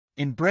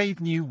In Brave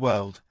New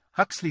World,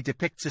 Huxley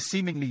depicts a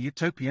seemingly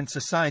utopian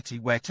society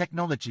where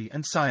technology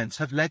and science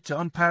have led to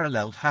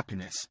unparalleled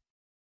happiness.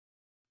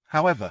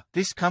 However,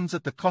 this comes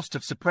at the cost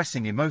of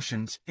suppressing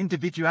emotions,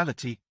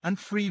 individuality, and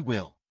free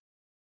will.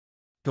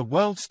 The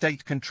world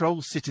state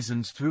controls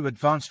citizens through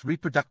advanced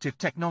reproductive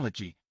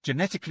technology,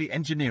 genetically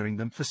engineering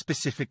them for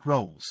specific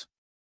roles.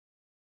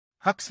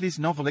 Huxley's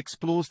novel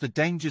explores the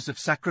dangers of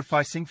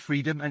sacrificing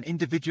freedom and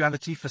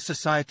individuality for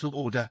societal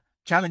order,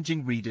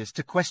 challenging readers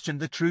to question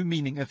the true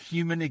meaning of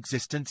human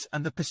existence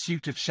and the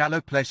pursuit of shallow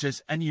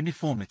pleasures and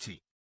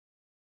uniformity.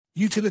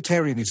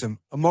 Utilitarianism,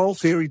 a moral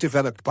theory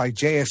developed by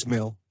J.S.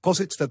 Mill,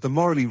 posits that the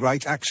morally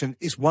right action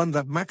is one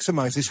that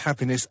maximizes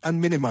happiness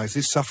and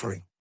minimizes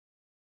suffering.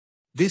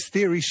 This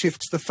theory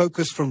shifts the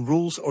focus from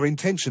rules or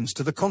intentions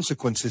to the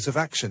consequences of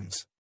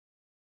actions.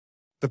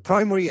 The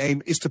primary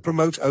aim is to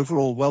promote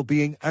overall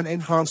well-being and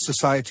enhance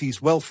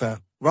society's welfare,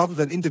 rather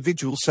than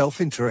individual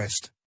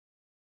self-interest.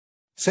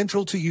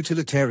 Central to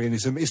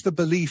utilitarianism is the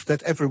belief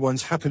that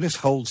everyone's happiness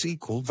holds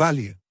equal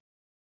value.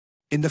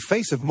 In the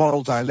face of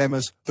moral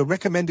dilemmas, the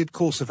recommended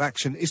course of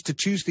action is to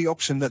choose the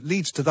option that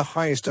leads to the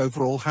highest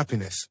overall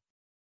happiness.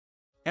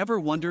 Ever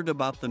wondered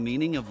about the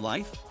meaning of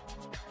life?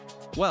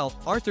 Well,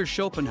 Arthur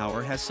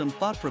Schopenhauer has some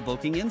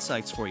thought-provoking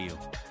insights for you.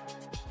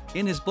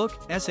 In his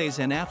book, Essays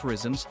and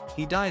Aphorisms,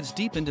 he dives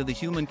deep into the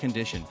human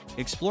condition,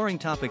 exploring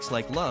topics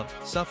like love,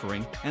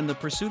 suffering, and the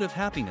pursuit of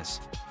happiness.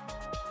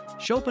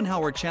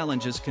 Schopenhauer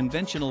challenges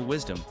conventional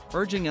wisdom,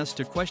 urging us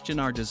to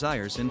question our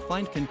desires and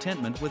find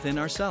contentment within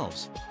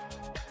ourselves.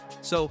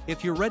 So,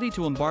 if you're ready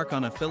to embark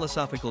on a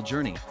philosophical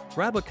journey,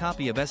 grab a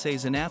copy of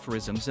Essays and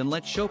Aphorisms and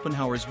let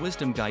Schopenhauer's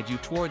wisdom guide you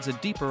towards a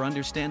deeper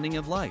understanding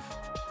of life.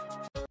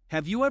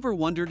 Have you ever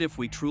wondered if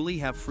we truly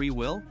have free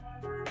will?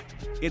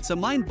 It's a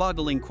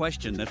mind-boggling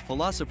question that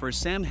philosopher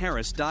Sam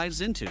Harris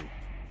dives into.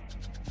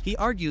 He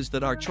argues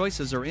that our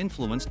choices are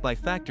influenced by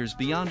factors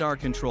beyond our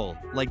control,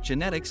 like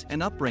genetics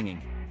and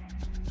upbringing.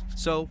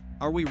 So,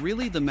 are we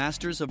really the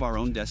masters of our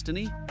own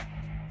destiny?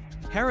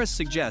 Harris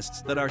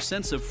suggests that our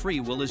sense of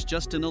free will is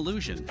just an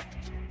illusion.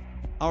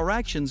 Our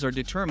actions are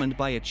determined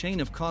by a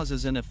chain of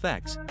causes and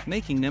effects,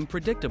 making them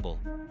predictable.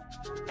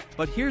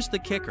 But here's the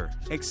kicker: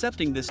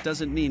 accepting this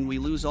doesn't mean we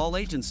lose all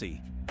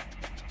agency.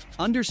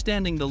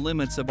 Understanding the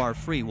limits of our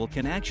free will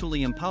can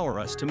actually empower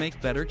us to make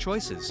better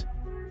choices.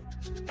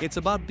 It's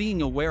about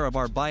being aware of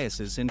our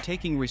biases and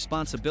taking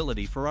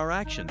responsibility for our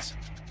actions.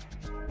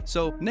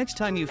 So, next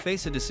time you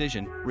face a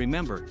decision,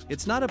 remember,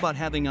 it's not about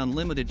having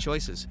unlimited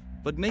choices,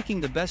 but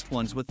making the best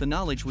ones with the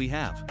knowledge we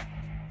have.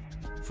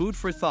 Food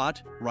for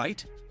thought,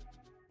 right?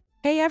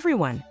 Hey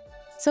everyone!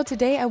 So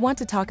today I want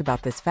to talk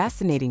about this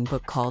fascinating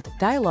book called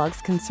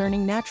Dialogues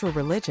Concerning Natural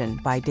Religion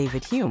by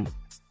David Hume.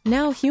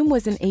 Now, Hume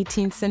was an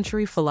 18th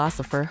century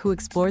philosopher who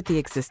explored the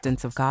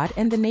existence of God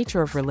and the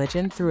nature of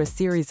religion through a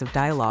series of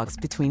dialogues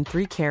between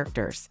three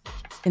characters.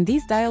 In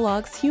these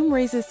dialogues, Hume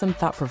raises some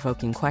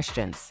thought-provoking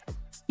questions.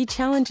 He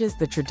challenges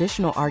the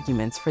traditional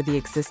arguments for the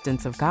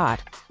existence of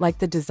God, like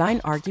the design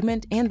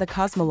argument and the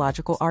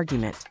cosmological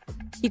argument.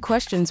 He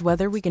questions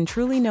whether we can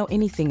truly know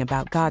anything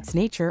about God's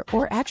nature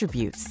or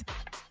attributes.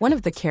 One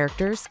of the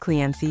characters,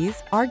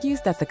 Cleanthes, argues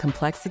that the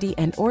complexity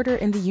and order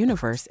in the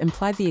universe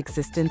imply the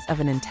existence of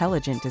an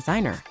intelligent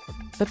designer.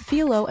 But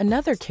Philo,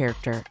 another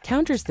character,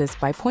 counters this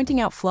by pointing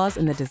out flaws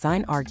in the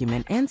design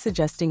argument and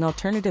suggesting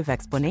alternative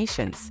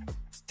explanations.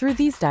 Through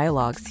these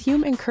dialogues,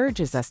 Hume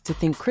encourages us to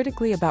think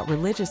critically about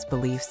religious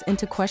beliefs and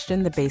to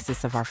question the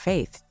basis of our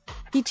faith.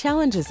 He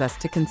challenges us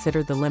to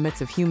consider the limits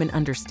of human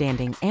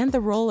understanding and the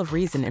role of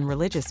reason in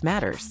religious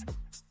matters.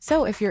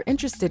 So, if you're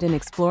interested in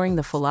exploring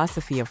the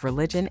philosophy of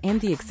religion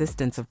and the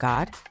existence of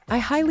God, I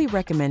highly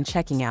recommend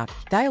checking out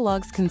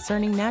Dialogues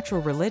Concerning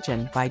Natural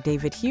Religion by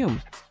David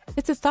Hume.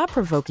 It's a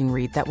thought-provoking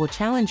read that will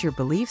challenge your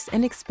beliefs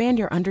and expand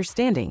your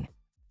understanding.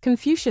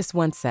 Confucius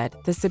once said,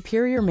 "The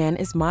superior man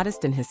is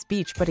modest in his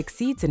speech but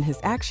exceeds in his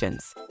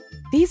actions."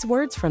 These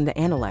words from the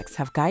Analects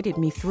have guided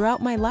me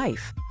throughout my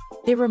life.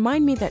 They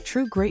remind me that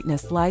true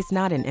greatness lies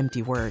not in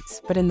empty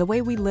words, but in the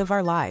way we live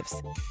our lives.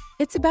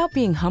 It's about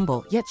being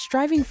humble, yet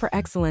striving for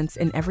excellence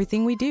in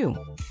everything we do.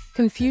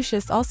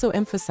 Confucius also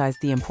emphasized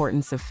the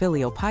importance of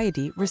filial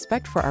piety,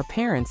 respect for our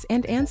parents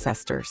and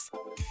ancestors.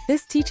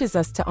 This teaches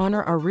us to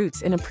honor our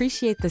roots and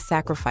appreciate the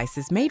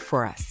sacrifices made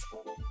for us.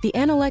 The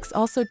Analects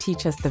also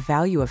teach us the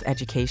value of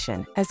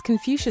education, as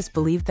Confucius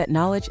believed that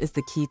knowledge is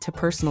the key to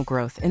personal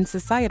growth and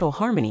societal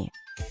harmony.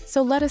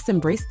 So let us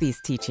embrace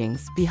these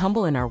teachings, be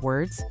humble in our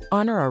words,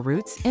 honor our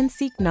roots, and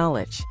seek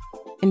knowledge.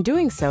 In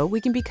doing so, we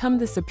can become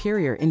the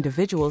superior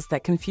individuals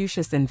that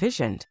Confucius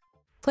envisioned.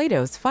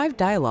 Plato's 5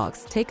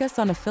 dialogues take us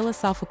on a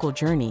philosophical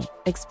journey,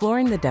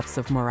 exploring the depths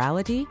of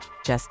morality,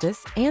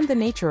 justice, and the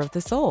nature of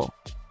the soul.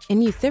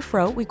 In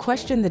Euthyphro, we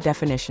question the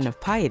definition of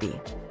piety.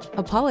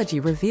 Apology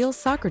reveals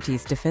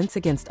Socrates' defense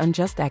against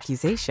unjust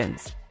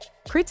accusations.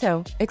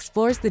 Crito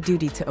explores the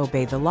duty to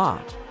obey the law.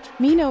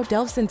 Meno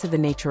delves into the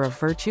nature of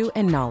virtue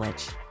and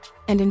knowledge.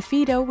 And in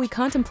Phaedo, we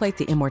contemplate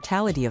the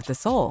immortality of the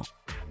soul.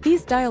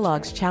 These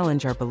dialogues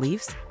challenge our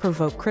beliefs,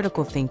 provoke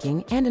critical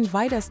thinking, and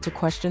invite us to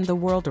question the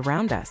world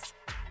around us.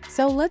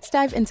 So let's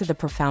dive into the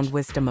profound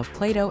wisdom of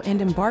Plato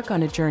and embark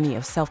on a journey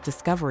of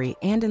self-discovery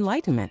and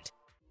enlightenment.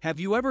 Have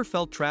you ever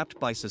felt trapped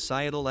by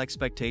societal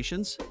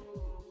expectations?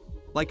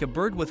 Like a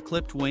bird with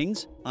clipped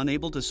wings,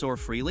 unable to soar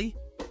freely?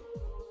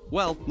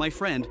 Well, my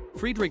friend,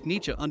 Friedrich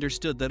Nietzsche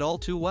understood that all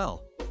too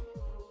well.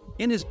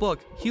 In his book,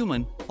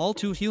 Human, All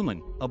Too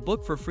Human, a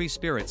book for free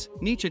spirits,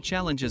 Nietzsche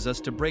challenges us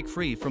to break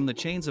free from the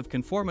chains of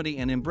conformity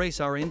and embrace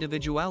our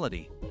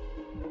individuality.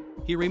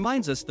 He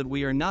reminds us that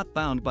we are not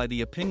bound by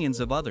the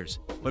opinions of others,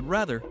 but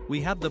rather,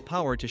 we have the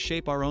power to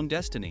shape our own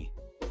destiny.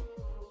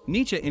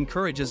 Nietzsche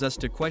encourages us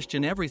to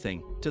question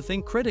everything, to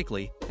think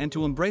critically, and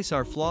to embrace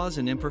our flaws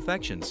and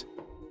imperfections.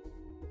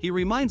 He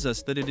reminds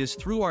us that it is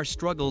through our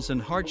struggles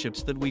and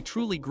hardships that we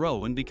truly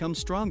grow and become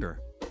stronger.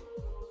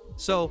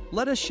 So,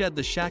 let us shed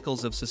the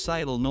shackles of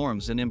societal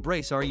norms and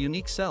embrace our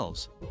unique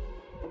selves.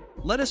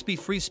 Let us be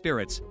free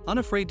spirits,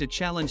 unafraid to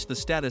challenge the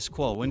status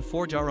quo and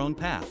forge our own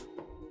path.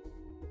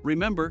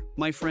 Remember,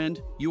 my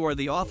friend, you are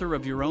the author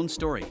of your own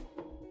story.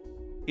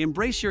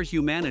 Embrace your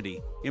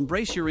humanity,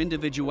 embrace your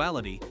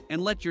individuality,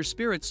 and let your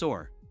spirit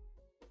soar.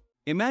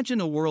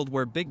 Imagine a world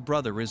where Big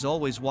Brother is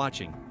always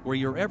watching, where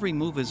your every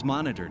move is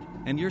monitored,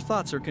 and your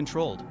thoughts are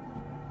controlled.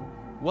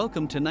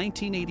 Welcome to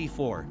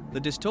 1984, the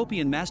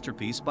dystopian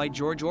masterpiece by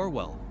George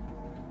Orwell.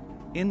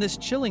 In this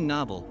chilling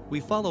novel,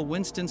 we follow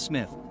Winston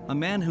Smith, a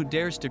man who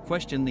dares to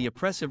question the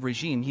oppressive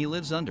regime he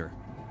lives under.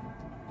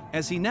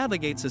 As he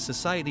navigates a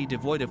society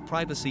devoid of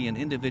privacy and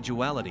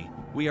individuality,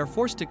 we are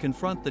forced to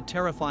confront the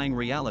terrifying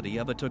reality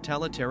of a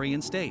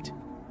totalitarian state.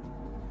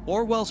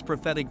 Orwell's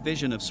prophetic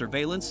vision of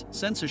surveillance,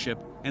 censorship,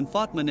 and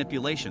thought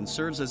manipulation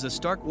serves as a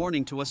stark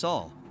warning to us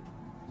all.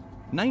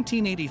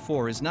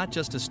 1984 is not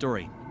just a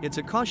story, it's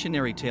a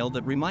cautionary tale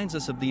that reminds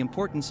us of the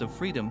importance of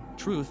freedom,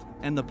 truth,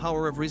 and the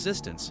power of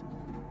resistance.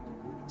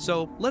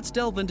 So, let's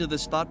delve into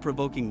this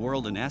thought-provoking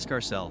world and ask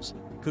ourselves,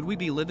 could we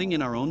be living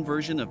in our own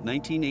version of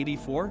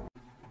 1984?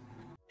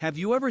 Have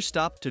you ever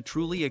stopped to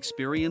truly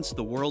experience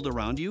the world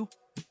around you?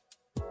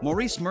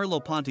 Maurice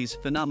Merleau-Ponty's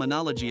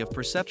Phenomenology of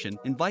Perception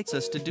invites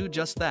us to do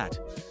just that.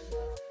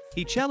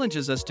 He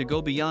challenges us to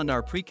go beyond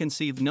our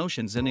preconceived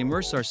notions and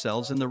immerse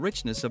ourselves in the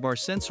richness of our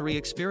sensory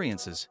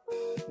experiences.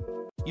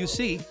 You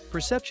see,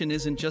 perception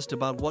isn't just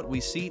about what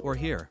we see or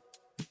hear.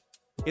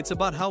 It's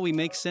about how we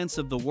make sense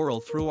of the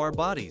world through our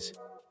bodies.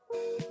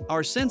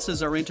 Our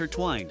senses are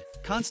intertwined,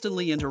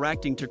 constantly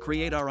interacting to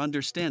create our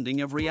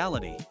understanding of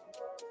reality.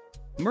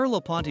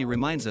 Merleau-Ponty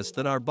reminds us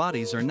that our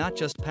bodies are not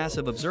just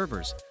passive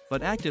observers,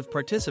 but active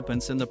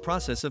participants in the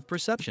process of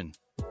perception.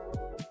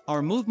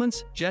 Our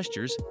movements,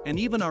 gestures, and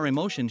even our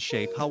emotions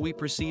shape how we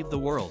perceive the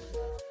world.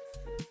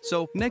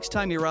 So, next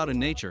time you're out in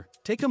nature,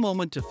 take a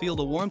moment to feel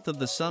the warmth of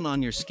the sun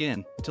on your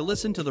skin, to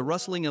listen to the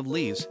rustling of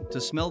leaves,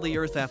 to smell the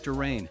earth after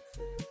rain.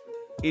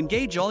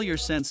 Engage all your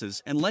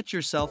senses and let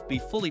yourself be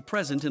fully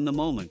present in the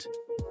moment.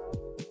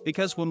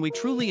 Because when we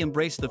truly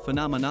embrace the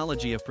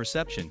phenomenology of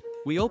perception,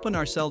 we open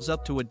ourselves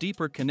up to a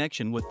deeper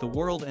connection with the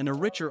world and a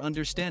richer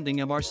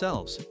understanding of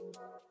ourselves.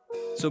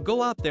 So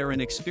go out there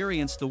and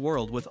experience the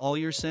world with all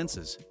your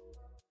senses.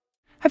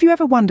 Have you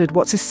ever wondered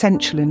what's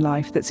essential in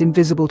life that's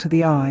invisible to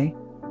the eye?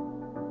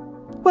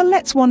 Well,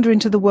 let's wander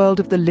into the world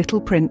of the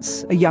Little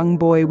Prince, a young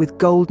boy with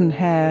golden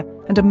hair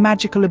and a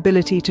magical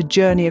ability to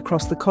journey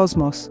across the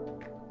cosmos.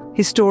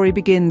 His story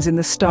begins in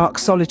the stark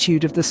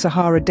solitude of the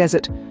Sahara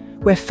Desert,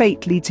 where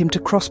fate leads him to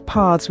cross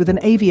paths with an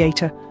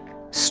aviator,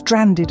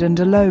 stranded and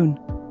alone.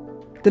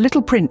 The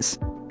Little Prince,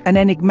 an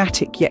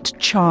enigmatic yet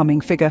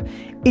charming figure,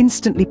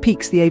 instantly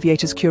piques the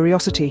aviator's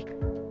curiosity.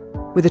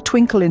 With a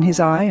twinkle in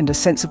his eye and a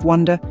sense of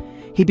wonder,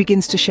 he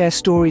begins to share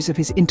stories of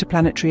his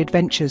interplanetary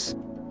adventures.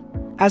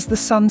 As the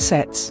sun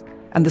sets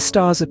and the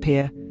stars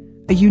appear,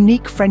 a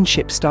unique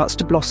friendship starts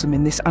to blossom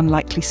in this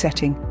unlikely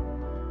setting.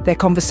 Their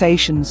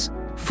conversations,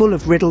 full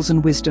of riddles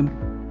and wisdom,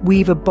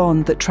 weave a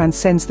bond that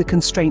transcends the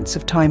constraints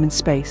of time and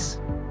space.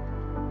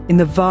 In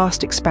the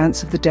vast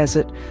expanse of the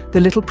desert, the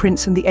Little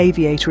Prince and the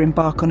aviator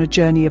embark on a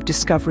journey of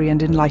discovery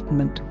and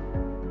enlightenment.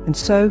 And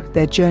so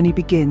their journey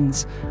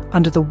begins,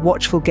 under the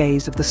watchful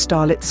gaze of the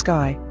starlit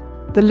sky.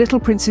 The Little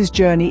Prince's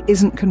journey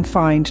isn't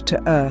confined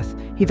to Earth.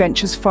 He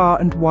ventures far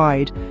and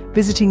wide,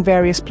 visiting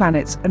various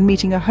planets and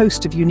meeting a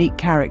host of unique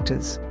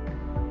characters.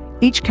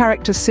 Each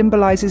character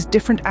symbolizes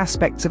different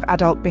aspects of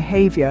adult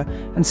behavior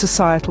and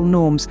societal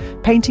norms,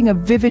 painting a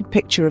vivid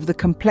picture of the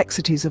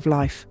complexities of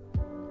life.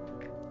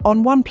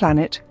 On one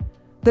planet,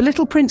 the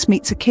Little Prince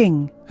meets a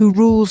king who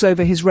rules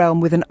over his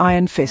realm with an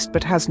iron fist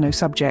but has no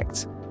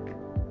subjects.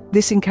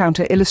 This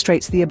encounter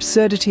illustrates the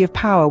absurdity of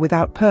power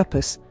without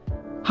purpose,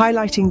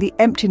 highlighting the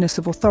emptiness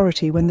of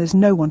authority when there's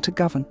no one to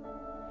govern.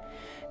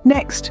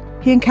 Next,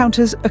 he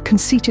encounters a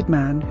conceited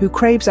man who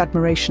craves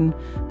admiration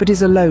but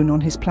is alone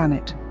on his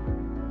planet.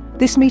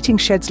 This meeting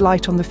sheds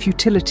light on the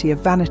futility of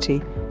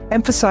vanity,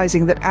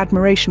 emphasizing that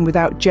admiration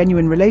without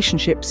genuine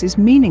relationships is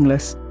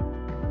meaningless.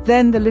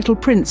 Then the Little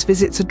Prince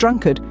visits a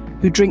drunkard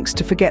who drinks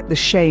to forget the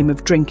shame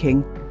of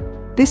drinking.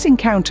 This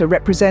encounter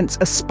represents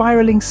a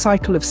spiraling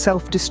cycle of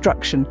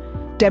self-destruction,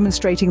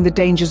 demonstrating the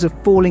dangers of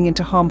falling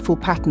into harmful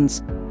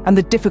patterns and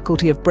the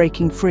difficulty of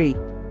breaking free.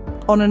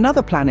 On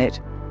another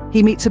planet,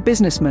 he meets a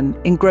businessman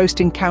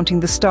engrossed in counting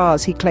the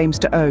stars he claims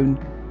to own.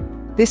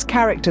 This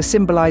character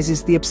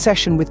symbolizes the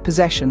obsession with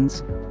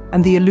possessions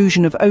and the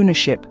illusion of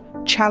ownership,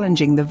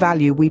 challenging the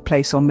value we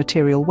place on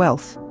material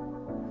wealth.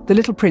 The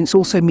Little Prince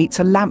also meets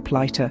a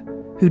lamplighter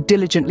who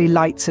diligently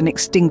lights and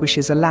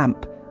extinguishes a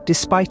lamp,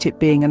 despite it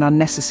being an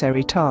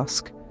unnecessary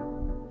task.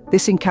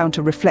 This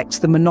encounter reflects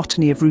the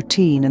monotony of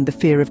routine and the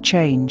fear of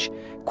change,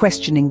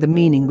 questioning the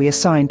meaning we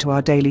assign to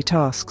our daily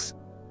tasks.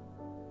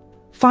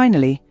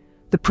 Finally,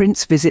 the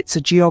prince visits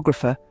a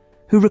geographer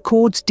who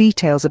records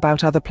details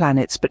about other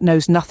planets but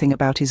knows nothing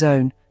about his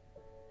own.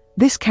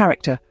 This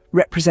character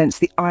represents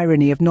the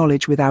irony of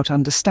knowledge without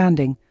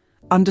understanding,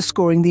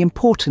 underscoring the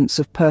importance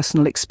of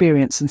personal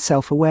experience and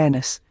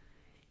self-awareness.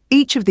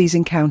 Each of these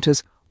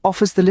encounters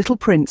offers the Little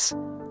Prince,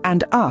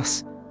 and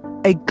us,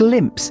 a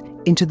glimpse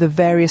into the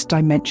various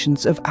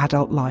dimensions of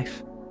adult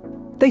life.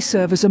 They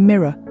serve as a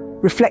mirror,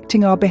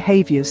 reflecting our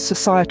behaviours,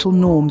 societal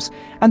norms,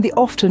 and the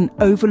often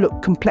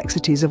overlooked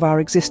complexities of our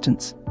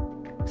existence.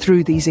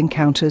 Through these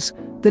encounters,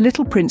 the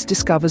Little Prince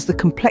discovers the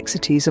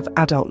complexities of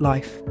adult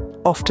life,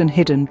 often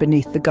hidden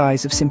beneath the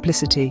guise of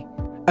simplicity.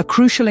 A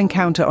crucial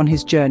encounter on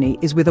his journey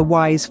is with a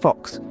wise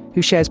fox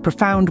who shares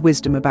profound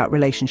wisdom about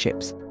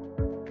relationships.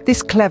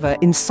 This clever,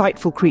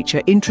 insightful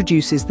creature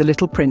introduces the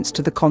Little Prince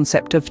to the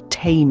concept of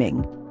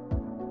taming.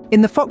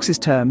 In the fox's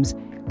terms,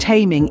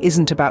 taming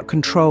isn't about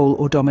control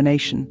or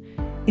domination.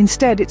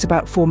 Instead, it's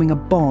about forming a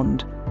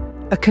bond,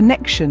 a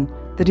connection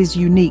that is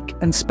unique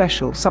and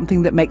special,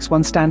 something that makes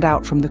one stand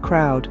out from the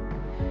crowd.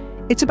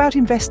 It's about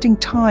investing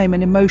time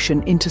and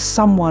emotion into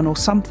someone or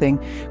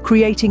something,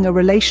 creating a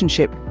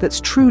relationship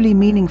that's truly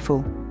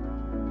meaningful.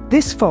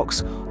 This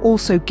fox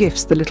also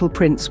gifts the Little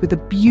Prince with a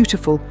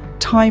beautiful,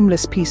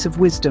 timeless piece of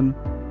wisdom.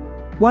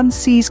 One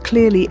sees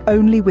clearly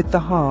only with the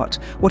heart.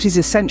 What is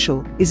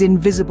essential is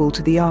invisible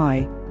to the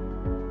eye.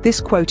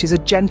 This quote is a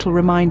gentle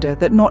reminder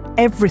that not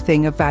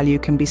everything of value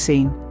can be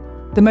seen.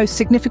 The most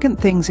significant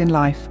things in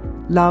life,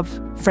 love,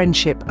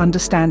 friendship,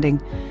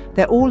 understanding,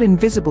 they're all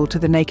invisible to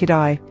the naked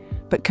eye,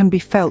 but can be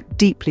felt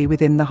deeply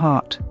within the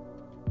heart.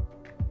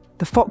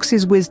 The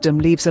fox's wisdom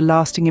leaves a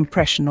lasting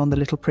impression on the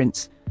Little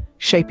Prince,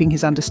 shaping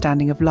his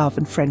understanding of love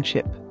and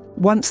friendship.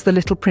 Once the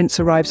Little Prince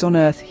arrives on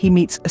Earth, he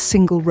meets a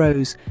single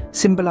rose,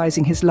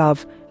 symbolizing his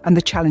love and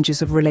the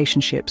challenges of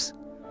relationships.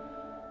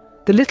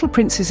 The Little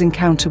Prince's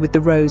encounter with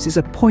the rose is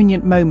a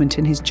poignant moment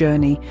in his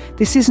journey.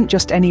 This isn't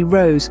just any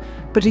rose,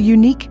 but a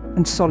unique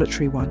and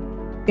solitary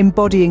one,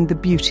 embodying the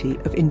beauty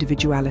of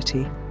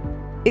individuality.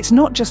 It's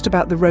not just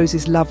about the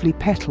rose's lovely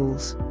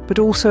petals, but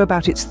also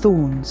about its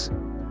thorns.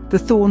 The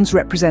thorns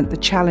represent the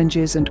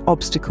challenges and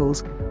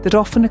obstacles that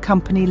often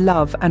accompany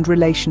love and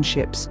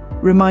relationships,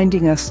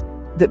 reminding us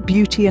that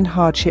beauty and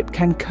hardship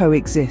can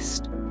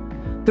coexist.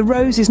 The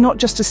rose is not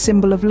just a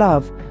symbol of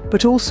love,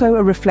 but also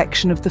a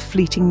reflection of the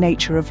fleeting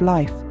nature of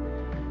life.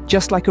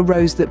 Just like a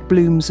rose that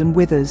blooms and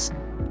withers,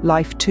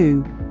 life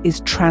too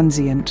is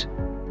transient.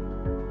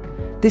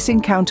 This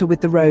encounter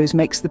with the rose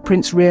makes the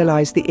prince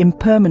realize the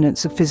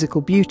impermanence of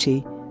physical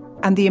beauty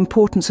and the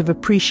importance of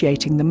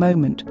appreciating the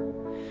moment.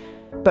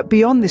 But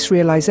beyond this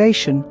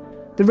realization,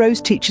 the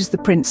rose teaches the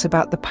prince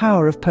about the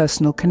power of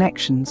personal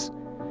connections.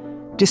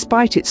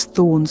 Despite its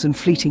thorns and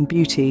fleeting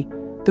beauty,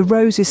 the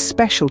rose is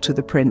special to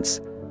the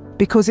prince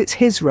because it's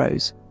his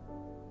rose.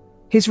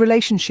 His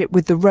relationship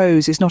with the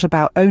rose is not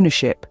about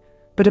ownership,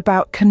 but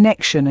about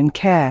connection and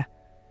care.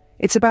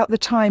 It's about the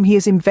time he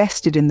has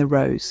invested in the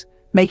rose,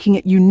 making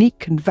it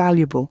unique and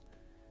valuable.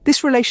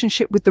 This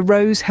relationship with the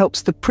rose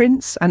helps the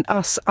prince and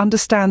us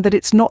understand that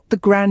it's not the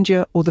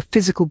grandeur or the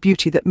physical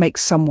beauty that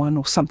makes someone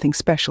or something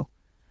special.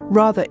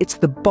 Rather, it's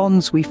the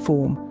bonds we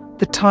form,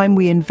 the time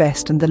we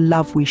invest and the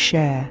love we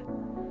share.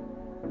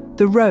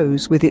 The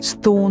rose, with its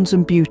thorns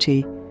and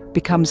beauty,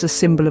 becomes a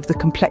symbol of the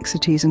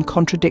complexities and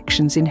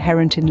contradictions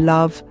inherent in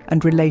love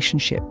and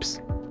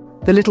relationships.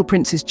 The Little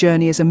Prince's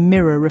journey is a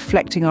mirror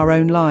reflecting our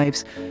own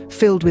lives,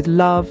 filled with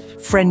love,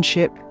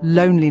 friendship,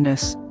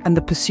 loneliness, and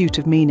the pursuit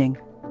of meaning.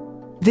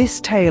 This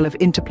tale of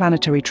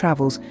interplanetary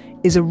travels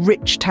is a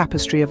rich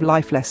tapestry of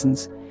life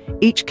lessons,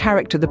 each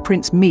character the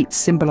prince meets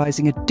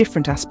symbolizing a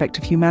different aspect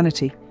of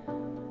humanity.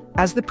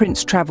 As the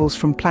prince travels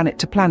from planet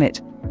to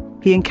planet,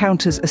 he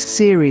encounters a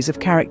series of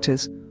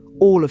characters,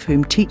 all of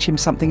whom teach him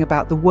something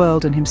about the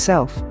world and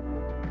himself.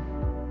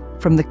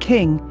 From the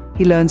king,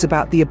 he learns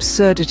about the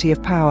absurdity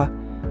of power.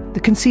 The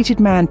conceited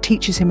man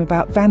teaches him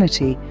about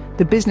vanity,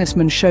 the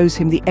businessman shows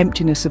him the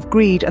emptiness of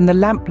greed, and the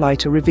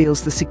lamplighter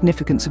reveals the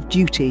significance of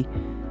duty.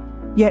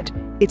 Yet,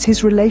 it's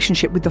his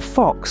relationship with the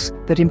fox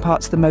that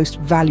imparts the most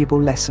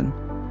valuable lesson,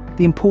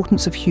 the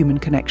importance of human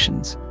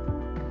connections.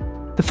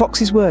 The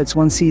fox's words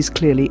one sees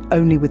clearly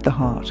only with the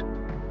heart.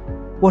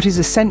 What is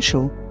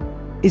essential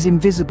is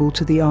invisible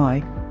to the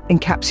eye,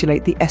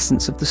 encapsulate the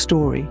essence of the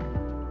story.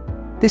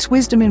 This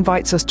wisdom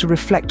invites us to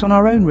reflect on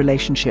our own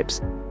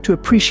relationships, to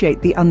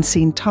appreciate the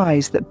unseen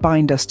ties that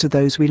bind us to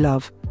those we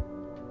love.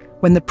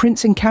 When the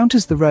prince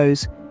encounters the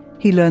rose,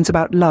 he learns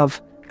about love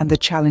and the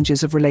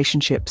challenges of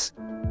relationships.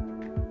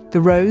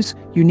 The rose,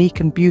 unique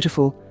and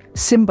beautiful,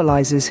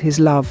 symbolizes his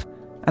love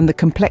and the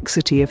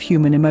complexity of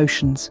human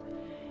emotions.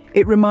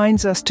 It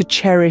reminds us to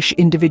cherish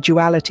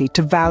individuality,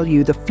 to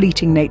value the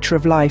fleeting nature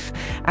of life,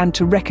 and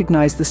to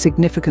recognize the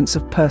significance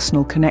of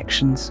personal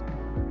connections.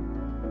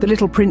 The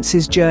Little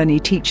Prince's journey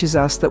teaches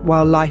us that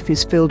while life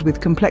is filled with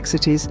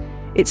complexities,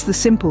 it's the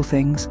simple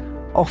things,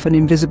 often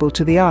invisible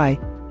to the eye,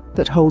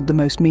 that hold the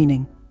most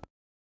meaning.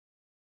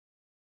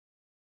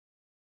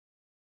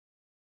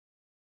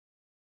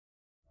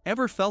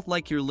 Ever felt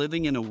like you're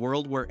living in a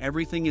world where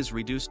everything is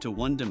reduced to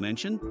one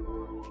dimension?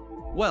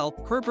 Well,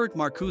 Herbert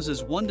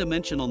Marcuse's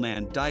One-Dimensional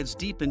Man dives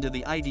deep into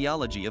the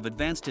ideology of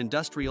advanced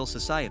industrial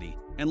society,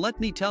 and let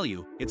me tell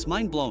you, it's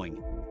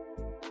mind-blowing.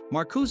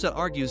 Marcuse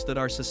argues that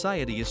our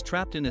society is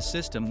trapped in a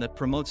system that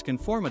promotes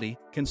conformity,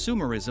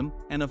 consumerism,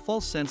 and a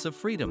false sense of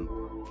freedom.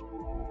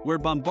 We're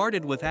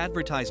bombarded with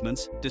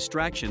advertisements,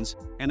 distractions,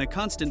 and a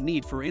constant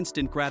need for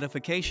instant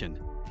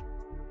gratification.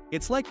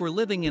 It's like we're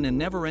living in a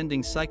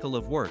never-ending cycle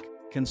of work,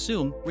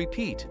 consume,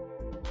 repeat.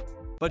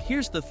 But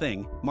here's the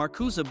thing,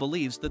 Marcuse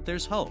believes that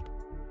there's hope.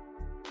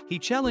 He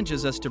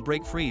challenges us to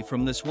break free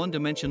from this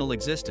one-dimensional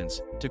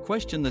existence, to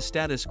question the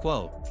status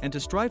quo, and to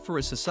strive for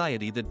a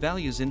society that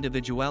values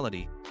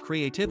individuality,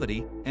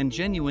 creativity, and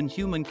genuine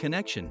human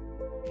connection.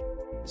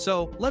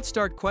 So, let's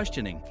start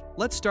questioning,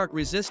 let's start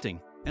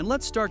resisting, and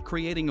let's start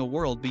creating a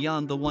world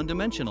beyond the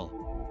one-dimensional.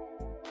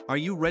 Are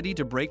you ready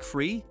to break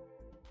free?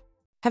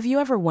 Have you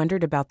ever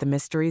wondered about the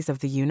mysteries of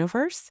the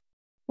universe?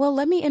 Well,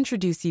 let me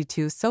introduce you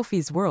to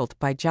Sophie's World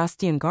by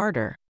Jostein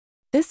Gaarder.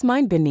 This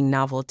mind-bending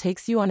novel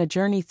takes you on a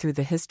journey through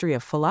the history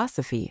of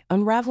philosophy,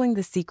 unraveling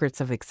the secrets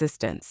of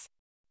existence.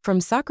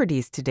 From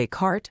Socrates to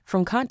Descartes,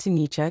 from Kant to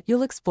Nietzsche,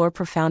 you'll explore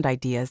profound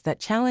ideas that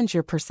challenge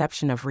your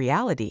perception of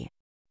reality.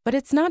 But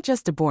it's not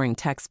just a boring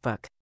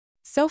textbook.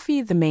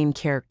 Sophie, the main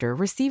character,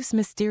 receives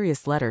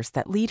mysterious letters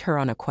that lead her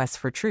on a quest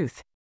for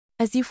truth.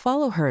 As you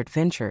follow her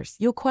adventures,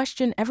 you'll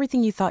question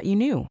everything you thought you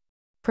knew.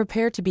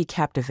 Prepare to be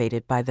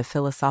captivated by the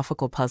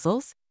philosophical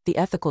puzzles, the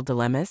ethical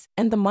dilemmas,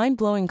 and the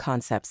mind-blowing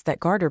concepts that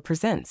Gaarder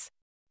presents.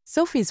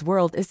 Sophie's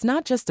World is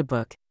not just a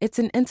book, it's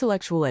an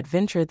intellectual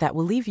adventure that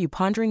will leave you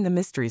pondering the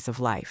mysteries of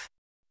life.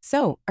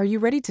 So, are you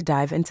ready to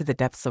dive into the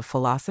depths of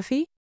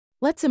philosophy?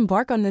 Let's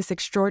embark on this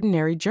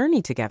extraordinary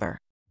journey together.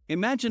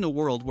 Imagine a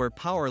world where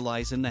power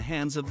lies in the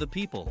hands of the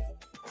people.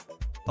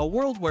 A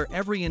world where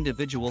every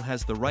individual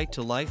has the right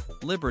to life,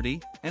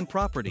 liberty, and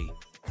property.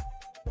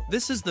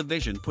 This is the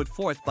vision put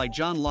forth by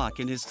John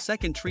Locke in his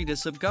second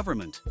treatise of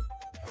government.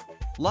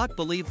 Locke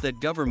believed that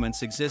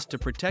governments exist to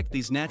protect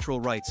these natural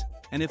rights,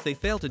 and if they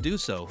fail to do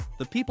so,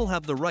 the people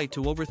have the right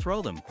to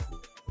overthrow them.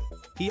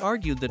 He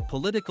argued that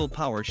political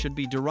power should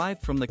be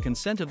derived from the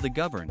consent of the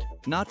governed,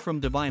 not from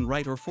divine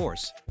right or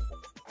force.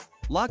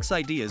 Locke's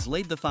ideas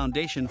laid the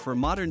foundation for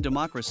modern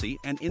democracy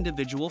and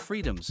individual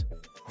freedoms.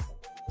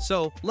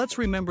 So, let's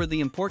remember the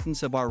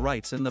importance of our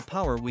rights and the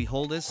power we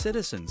hold as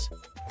citizens.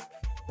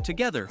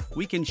 Together,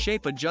 we can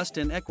shape a just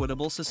and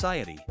equitable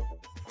society.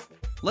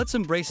 Let's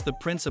embrace the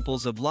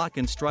principles of Locke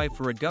and strive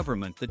for a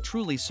government that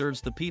truly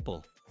serves the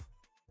people.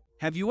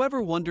 Have you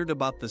ever wondered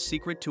about the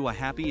secret to a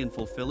happy and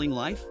fulfilling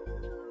life?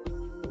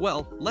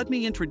 Well, let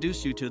me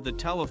introduce you to The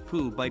Tao of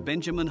Pooh by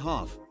Benjamin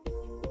Hoff.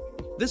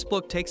 This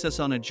book takes us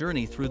on a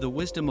journey through the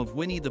wisdom of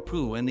Winnie the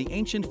Pooh and the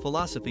ancient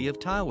philosophy of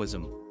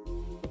Taoism.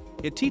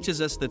 It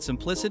teaches us that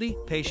simplicity,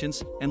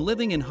 patience, and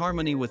living in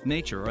harmony with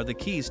nature are the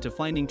keys to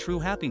finding true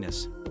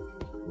happiness.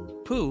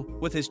 Pooh,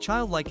 with his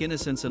childlike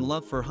innocence and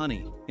love for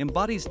honey,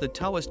 embodies the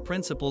Taoist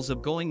principles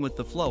of going with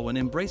the flow and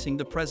embracing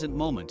the present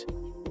moment.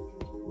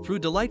 Through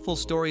delightful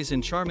stories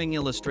and charming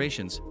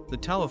illustrations, the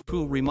Tao of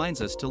Pooh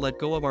reminds us to let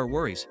go of our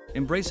worries,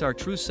 embrace our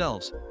true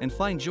selves, and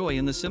find joy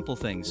in the simple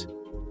things.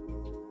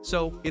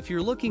 So, if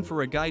you're looking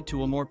for a guide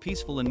to a more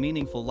peaceful and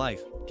meaningful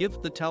life,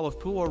 give the Tao of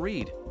Pooh a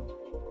read.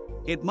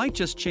 It might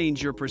just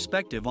change your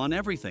perspective on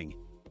everything.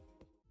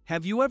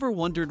 Have you ever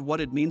wondered what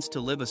it means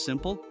to live a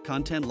simple,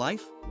 content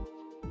life?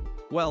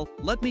 Well,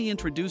 let me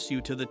introduce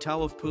you to the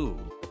Tao of Pooh.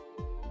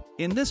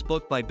 In this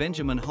book by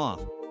Benjamin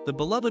Hoff, the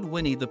beloved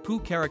Winnie the Pooh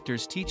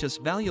characters teach us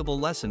valuable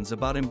lessons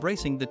about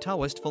embracing the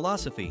Taoist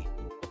philosophy.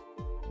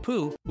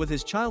 Pooh, with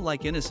his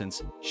childlike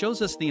innocence,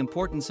 shows us the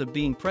importance of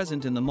being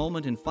present in the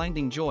moment and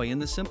finding joy in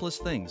the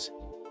simplest things.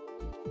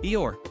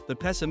 Eeyore, the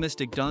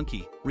pessimistic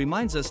donkey,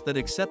 reminds us that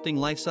accepting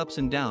life's ups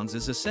and downs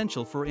is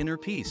essential for inner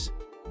peace.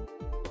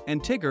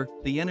 And Tigger,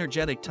 the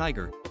energetic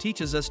tiger,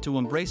 teaches us to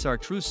embrace our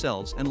true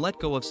selves and let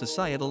go of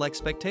societal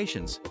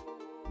expectations.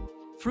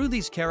 Through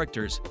these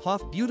characters,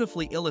 Hoff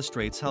beautifully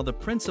illustrates how the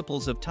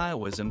principles of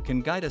Taoism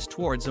can guide us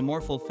towards a more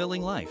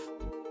fulfilling life.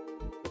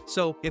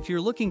 So, if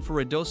you're looking for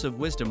a dose of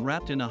wisdom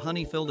wrapped in a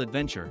honey-filled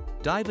adventure,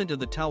 dive into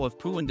the Tao of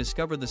Pooh and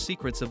discover the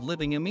secrets of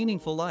living a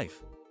meaningful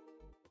life.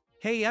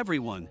 Hey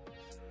everyone!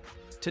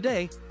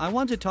 Today, I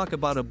want to talk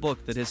about a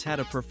book that has had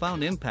a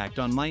profound impact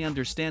on my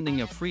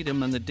understanding of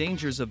freedom and the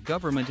dangers of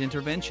government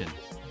intervention.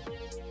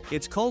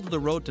 It's called The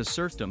Road to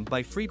Serfdom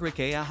by Friedrich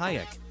A.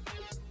 Hayek.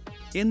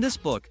 In this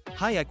book,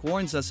 Hayek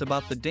warns us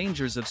about the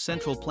dangers of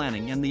central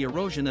planning and the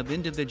erosion of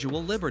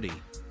individual liberty.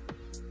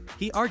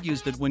 He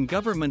argues that when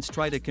governments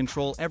try to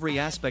control every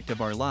aspect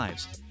of our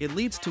lives, it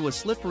leads to a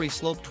slippery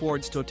slope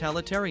towards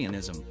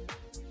totalitarianism.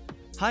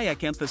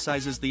 Hayek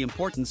emphasizes the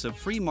importance of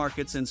free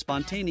markets and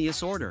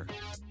spontaneous order.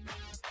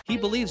 He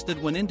believes that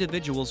when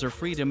individuals are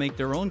free to make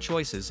their own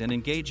choices and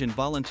engage in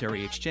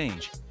voluntary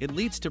exchange, it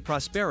leads to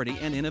prosperity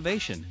and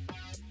innovation.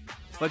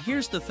 But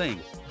here's the thing,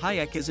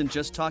 Hayek isn't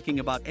just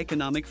talking about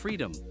economic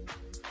freedom.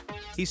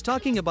 He's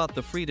talking about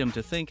the freedom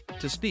to think,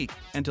 to speak,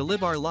 and to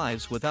live our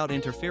lives without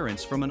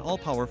interference from an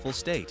all-powerful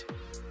state.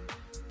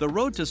 The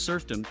Road to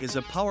Serfdom is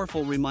a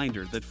powerful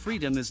reminder that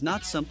freedom is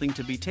not something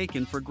to be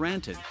taken for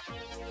granted.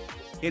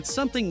 It's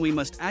something we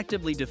must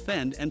actively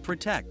defend and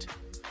protect.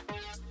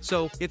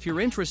 So, if you're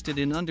interested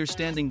in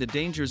understanding the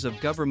dangers of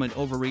government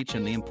overreach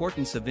and the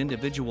importance of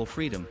individual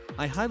freedom,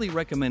 I highly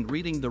recommend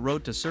reading The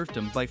Road to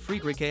Serfdom by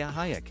Friedrich A.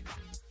 Hayek.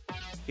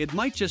 It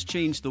might just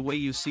change the way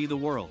you see the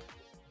world.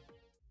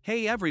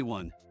 Hey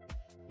everyone!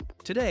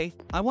 Today,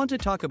 I want to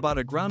talk about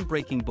a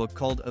groundbreaking book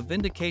called A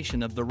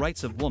Vindication of the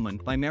Rights of Woman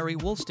by Mary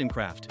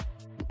Wollstonecraft.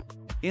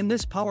 In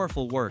this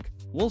powerful work,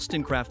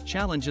 Wollstonecraft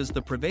challenges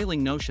the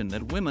prevailing notion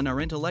that women are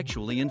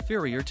intellectually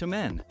inferior to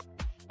men.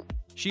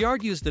 She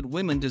argues that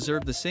women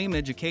deserve the same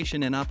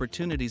education and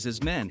opportunities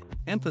as men,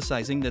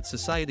 emphasizing that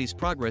society's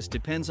progress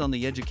depends on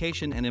the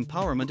education and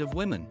empowerment of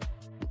women.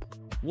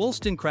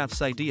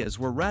 Wollstonecraft's ideas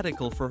were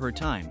radical for her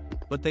time,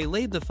 but they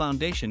laid the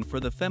foundation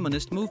for the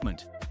feminist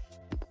movement.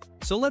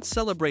 So let's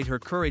celebrate her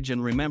courage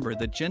and remember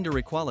that gender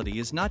equality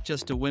is not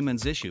just a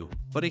women's issue,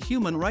 but a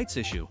human rights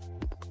issue.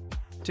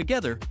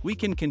 Together, we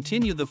can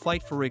continue the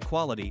fight for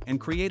equality and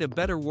create a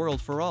better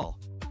world for all.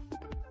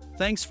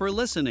 Thanks for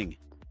listening.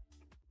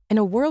 In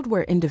a world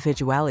where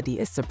individuality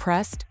is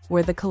suppressed,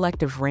 where the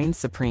collective reigns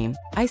supreme,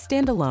 I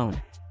stand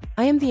alone.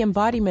 I am the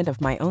embodiment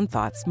of my own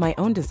thoughts, my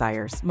own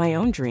desires, my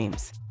own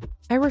dreams.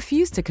 I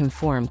refuse to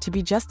conform to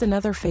be just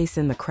another face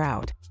in the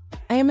crowd.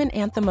 I am an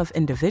anthem of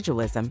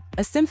individualism,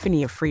 a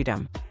symphony of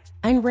freedom.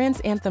 Ayn Rand's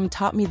anthem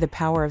taught me the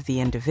power of the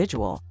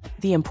individual,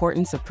 the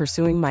importance of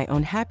pursuing my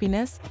own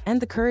happiness,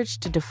 and the courage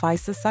to defy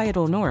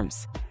societal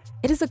norms.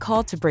 It is a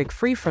call to break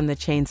free from the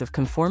chains of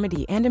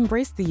conformity and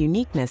embrace the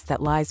uniqueness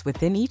that lies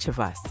within each of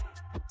us.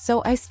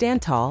 So I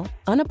stand tall,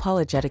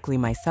 unapologetically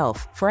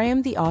myself, for I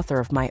am the author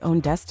of my own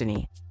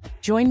destiny.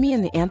 Join me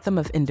in the anthem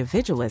of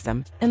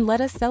individualism, and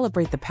let us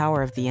celebrate the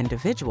power of the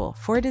individual,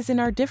 for it is in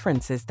our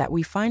differences that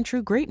we find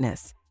true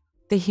greatness.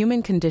 The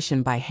Human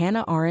Condition by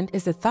Hannah Arendt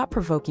is a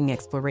thought-provoking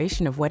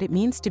exploration of what it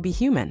means to be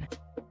human.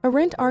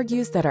 Arendt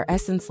argues that our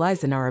essence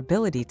lies in our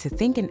ability to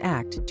think and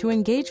act, to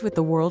engage with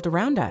the world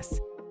around us.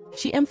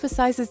 She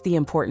emphasizes the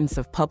importance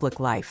of public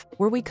life,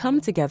 where we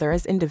come together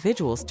as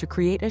individuals to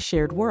create a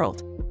shared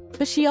world.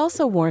 But she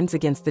also warns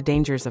against the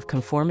dangers of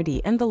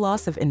conformity and the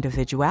loss of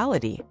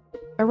individuality.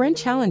 Arendt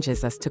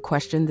challenges us to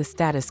question the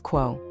status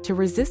quo, to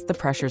resist the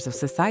pressures of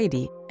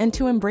society, and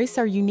to embrace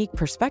our unique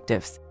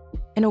perspectives.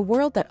 In a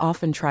world that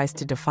often tries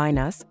to define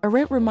us,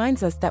 Arendt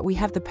reminds us that we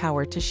have the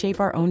power to shape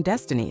our own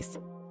destinies.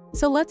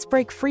 So let's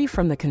break free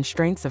from the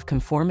constraints of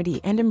conformity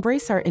and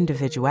embrace our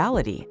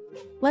individuality.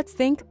 Let's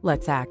think,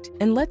 let's act,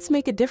 and let's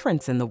make a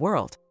difference in the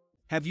world.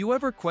 Have you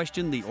ever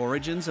questioned the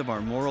origins of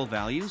our moral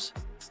values?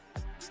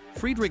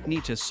 Friedrich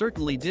Nietzsche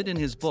certainly did in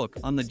his book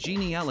On the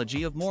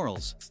Genealogy of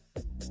Morals.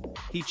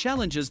 He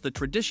challenges the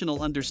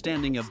traditional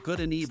understanding of good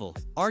and evil,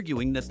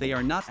 arguing that they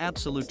are not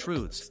absolute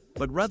truths,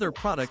 but rather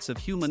products of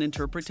human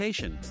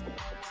interpretation.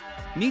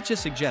 Nietzsche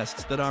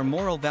suggests that our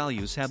moral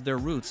values have their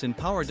roots in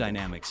power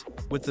dynamics,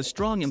 with the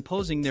strong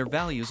imposing their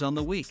values on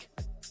the weak.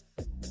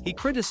 He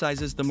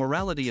criticizes the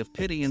morality of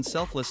pity and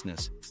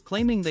selflessness,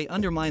 claiming they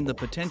undermine the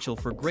potential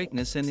for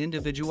greatness and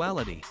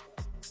individuality.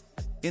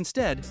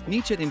 Instead,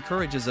 Nietzsche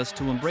encourages us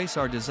to embrace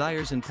our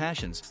desires and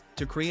passions,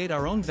 to create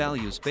our own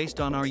values based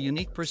on our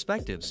unique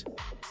perspectives.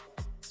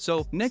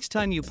 So, next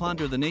time you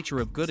ponder the nature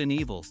of good and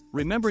evil,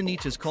 remember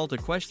Nietzsche's call to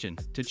question,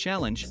 to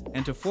challenge,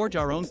 and to forge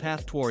our own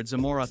path towards a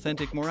more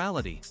authentic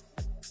morality.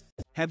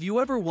 Have you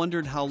ever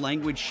wondered how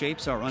language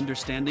shapes our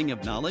understanding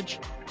of knowledge?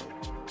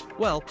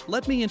 Well,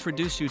 let me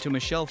introduce you to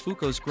Michel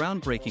Foucault's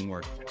groundbreaking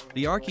work,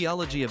 The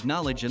Archaeology of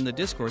Knowledge and the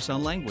Discourse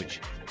on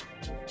Language.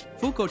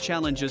 Foucault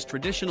challenges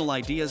traditional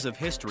ideas of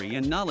history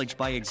and knowledge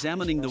by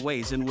examining the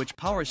ways in which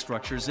power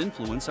structures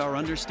influence our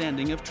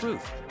understanding of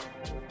truth.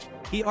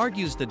 He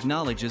argues that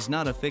knowledge is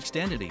not a fixed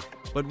entity,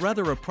 but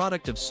rather a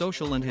product of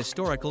social and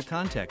historical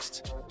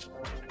contexts.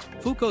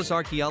 Foucault's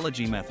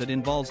archaeology method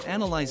involves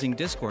analyzing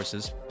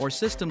discourses, or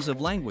systems of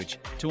language,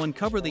 to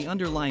uncover the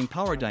underlying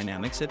power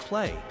dynamics at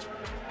play.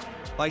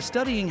 By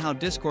studying how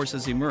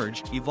discourses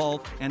emerge,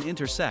 evolve, and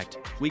intersect,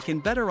 we can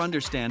better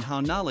understand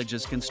how knowledge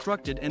is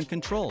constructed and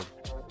controlled.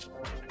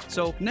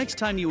 So, next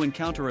time you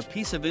encounter a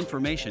piece of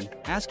information,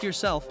 ask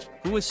yourself,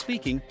 who is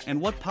speaking, and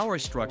what power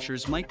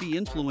structures might be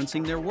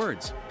influencing their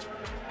words.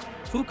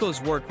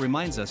 Foucault's work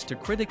reminds us to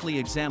critically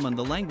examine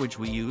the language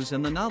we use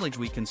and the knowledge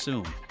we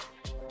consume.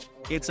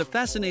 It's a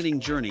fascinating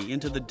journey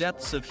into the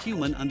depths of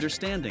human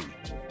understanding.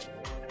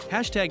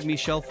 Hashtag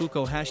Michel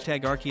Foucault,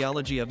 hashtag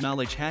archaeology of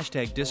knowledge,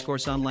 hashtag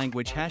discourse on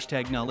language,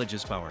 hashtag knowledge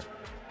is power.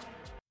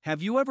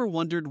 Have you ever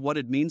wondered what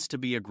it means to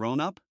be a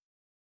grown-up?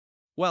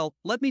 Well,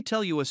 let me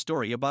tell you a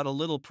story about a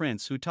little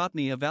prince who taught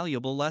me a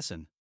valuable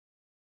lesson.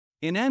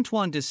 In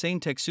Antoine de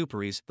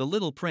Saint-Exupéry's The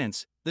Little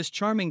Prince, this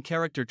charming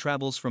character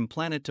travels from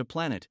planet to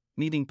planet,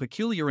 meeting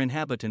peculiar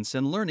inhabitants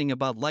and learning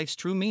about life's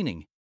true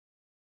meaning.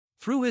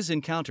 Through his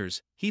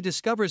encounters, he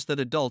discovers that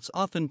adults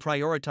often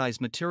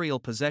prioritize material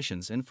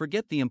possessions and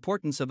forget the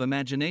importance of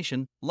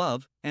imagination,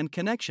 love, and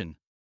connection.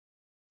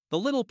 The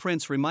Little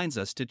Prince reminds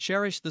us to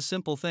cherish the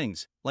simple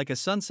things, like a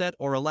sunset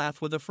or a laugh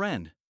with a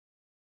friend.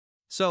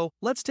 So,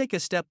 let's take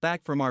a step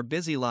back from our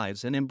busy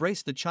lives and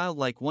embrace the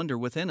childlike wonder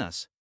within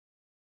us.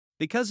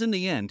 Because in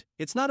the end,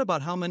 it's not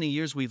about how many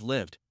years we've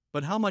lived,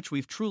 but how much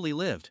we've truly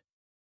lived.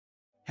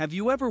 Have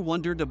you ever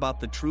wondered about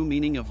the true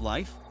meaning of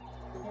life?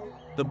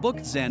 The book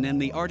Zen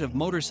and the Art of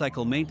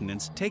Motorcycle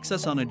Maintenance takes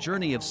us on a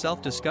journey of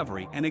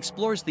self-discovery and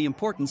explores the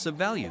importance of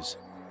values.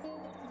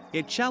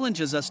 It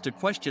challenges us to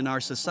question our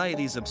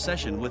society's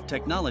obsession with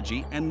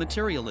technology and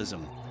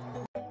materialism.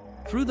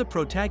 Through the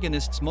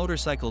protagonist's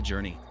motorcycle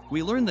journey,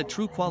 we learn that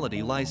true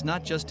quality lies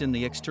not just in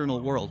the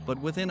external world but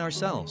within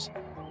ourselves.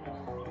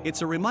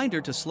 It's a reminder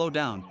to slow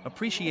down,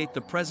 appreciate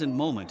the present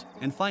moment,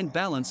 and find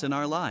balance in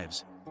our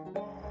lives.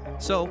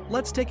 So,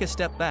 let's take a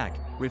step back,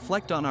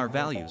 reflect on our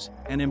values,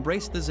 and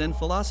embrace the Zen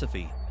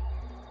philosophy.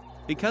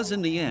 Because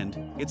in the end,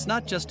 it's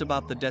not just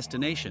about the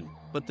destination,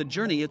 but the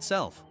journey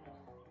itself.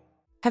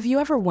 Have you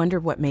ever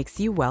wondered what makes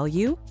you well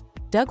you?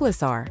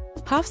 Douglas R.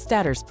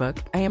 Hofstadter's book,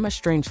 I Am a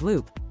Strange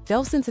Loop,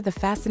 delves into the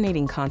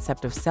fascinating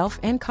concept of self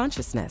and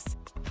consciousness.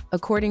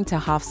 According to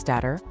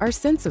Hofstadter, our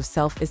sense of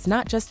self is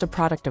not just a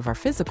product of our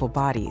physical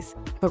bodies,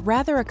 but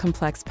rather a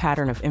complex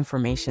pattern of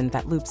information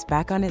that loops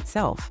back on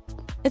itself.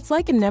 It's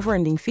like a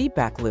never-ending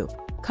feedback loop,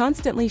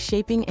 constantly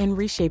shaping and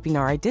reshaping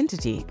our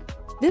identity.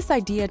 This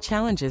idea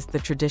challenges the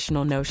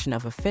traditional notion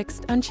of a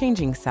fixed,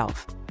 unchanging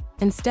self.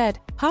 Instead,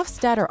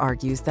 Hofstadter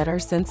argues that our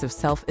sense of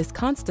self is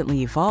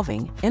constantly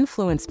evolving,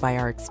 influenced by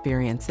our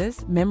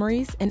experiences,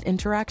 memories, and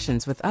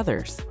interactions with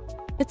others.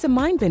 It's a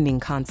mind-bending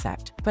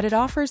concept, but it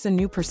offers a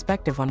new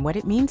perspective on what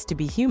it means to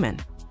be human.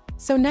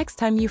 So next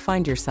time you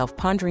find yourself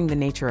pondering the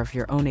nature of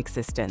your own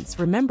existence,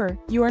 remember,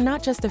 you are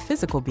not just a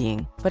physical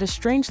being, but a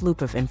strange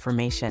loop of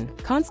information,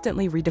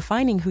 constantly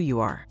redefining who you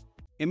are.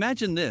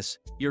 Imagine this: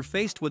 you're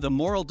faced with a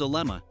moral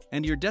dilemma,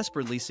 and you're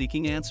desperately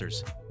seeking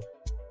answers.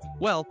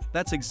 Well,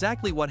 that's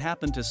exactly what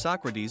happened to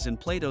Socrates in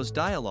Plato's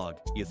dialogue,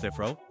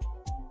 Euthyphro.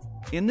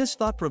 In this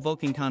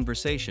thought-provoking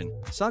conversation,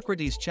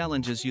 Socrates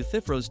challenges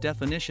Euthyphro's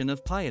definition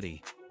of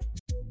piety.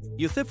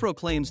 Euthyphro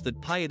claims that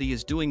piety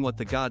is doing what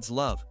the gods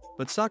love,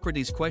 but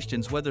Socrates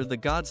questions whether the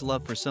gods'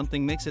 love for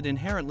something makes it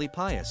inherently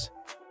pious.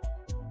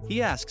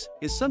 He asks,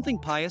 is something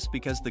pious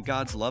because the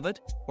gods love it,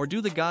 or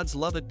do the gods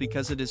love it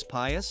because it is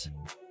pious?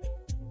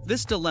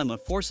 This dilemma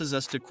forces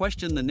us to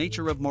question the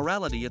nature of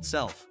morality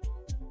itself.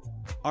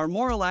 Are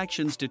moral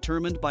actions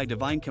determined by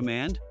divine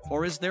command,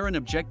 or is there an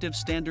objective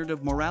standard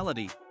of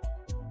morality?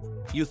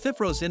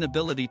 Euthyphro's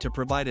inability to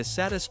provide a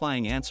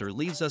satisfying answer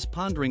leaves us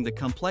pondering the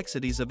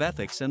complexities of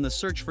ethics and the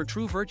search for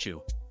true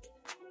virtue.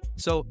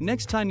 So,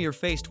 next time you're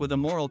faced with a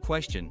moral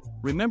question,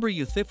 remember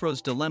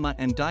Euthyphro's dilemma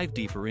and dive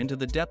deeper into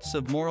the depths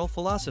of moral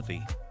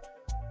philosophy.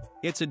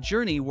 It's a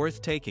journey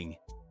worth taking.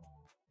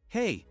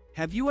 Hey,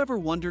 have you ever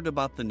wondered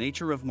about the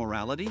nature of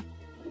morality?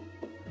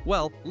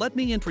 Well, let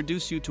me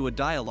introduce you to a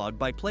dialogue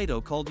by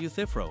Plato called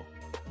Euthyphro.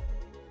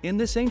 In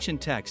this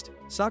ancient text,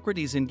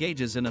 Socrates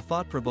engages in a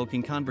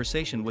thought-provoking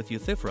conversation with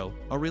Euthyphro,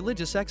 a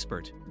religious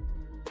expert.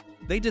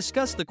 They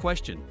discuss the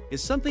question,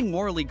 is something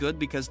morally good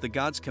because the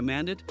gods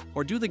command it,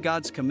 or do the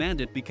gods command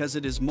it because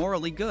it is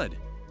morally good?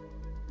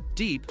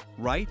 Deep,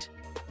 right?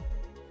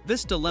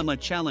 This dilemma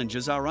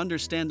challenges our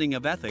understanding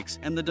of ethics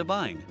and the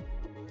divine.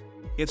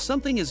 If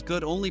something is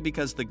good only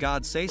because the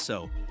gods say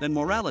so, then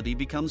morality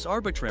becomes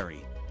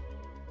arbitrary.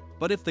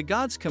 But if the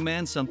gods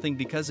command something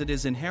because it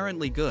is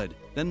inherently good,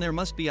 then there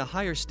must be a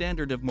higher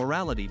standard of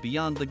morality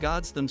beyond the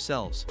gods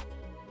themselves.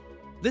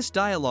 This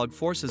dialogue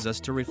forces us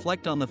to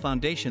reflect on the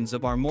foundations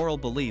of our moral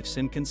beliefs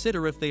and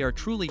consider if they are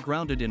truly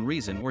grounded in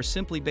reason or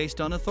simply based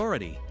on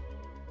authority.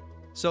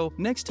 So,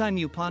 next time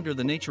you ponder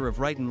the nature of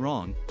right and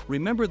wrong,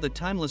 remember the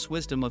timeless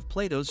wisdom of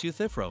Plato's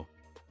Euthyphro.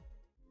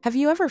 Have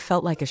you ever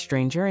felt like a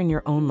stranger in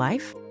your own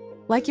life?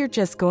 Like you're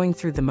just going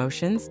through the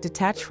motions,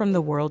 detached from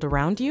the world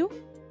around you?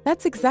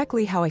 That's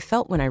exactly how I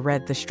felt when I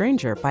read The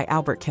Stranger by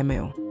Albert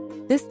Camus.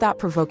 This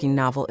thought-provoking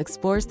novel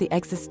explores the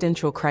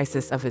existential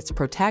crisis of its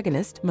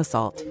protagonist,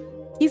 Meursault.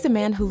 He's a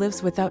man who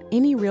lives without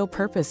any real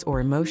purpose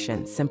or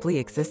emotion, simply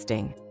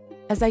existing.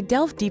 As I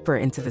delved deeper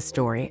into the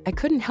story, I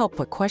couldn't help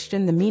but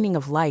question the meaning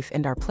of life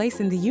and our place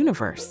in the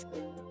universe.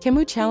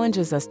 Camus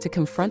challenges us to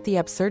confront the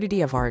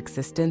absurdity of our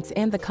existence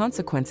and the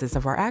consequences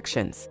of our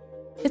actions.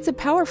 It's a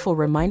powerful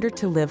reminder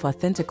to live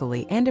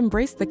authentically and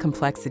embrace the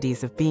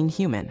complexities of being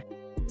human.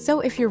 So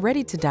if you're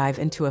ready to dive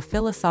into a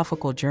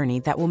philosophical journey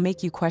that will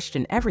make you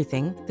question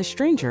everything, The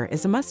Stranger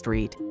is a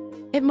must-read.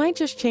 It might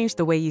just change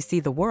the way you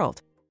see the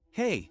world.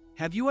 Hey,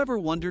 have you ever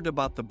wondered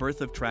about the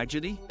birth of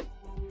tragedy?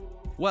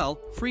 Well,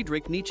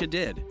 Friedrich Nietzsche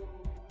did.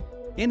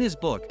 In his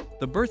book,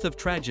 The Birth of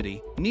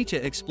Tragedy, Nietzsche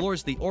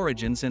explores the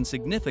origins and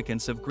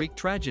significance of Greek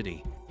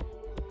tragedy.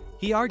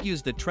 He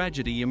argues that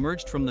tragedy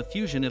emerged from the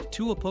fusion of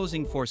two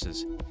opposing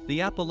forces,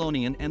 the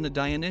Apollonian and the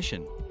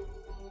Dionysian.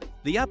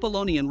 The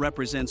Apollonian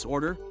represents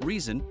order,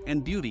 reason,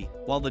 and beauty,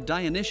 while the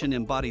Dionysian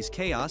embodies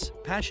chaos,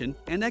 passion,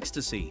 and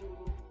ecstasy.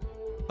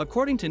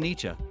 According to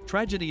Nietzsche,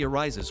 tragedy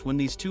arises when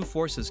these two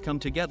forces come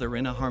together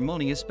in a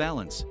harmonious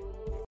balance.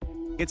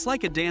 It's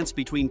like a dance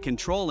between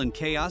control and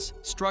chaos,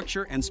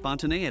 structure and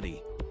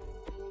spontaneity.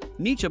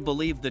 Nietzsche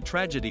believed that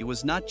tragedy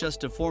was not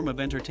just a form of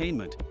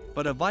entertainment,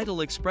 but a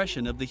vital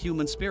expression of the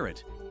human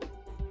spirit.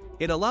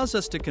 It allows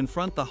us to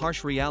confront the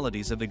harsh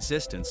realities of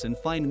existence and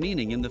find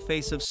meaning in the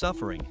face of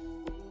suffering.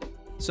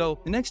 So,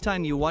 next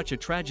time you watch a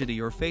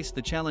tragedy or face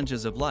the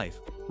challenges of life,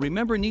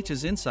 remember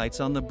Nietzsche's insights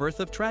on the birth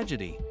of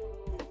tragedy.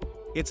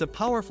 It's a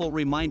powerful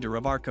reminder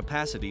of our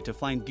capacity to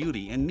find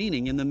beauty and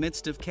meaning in the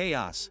midst of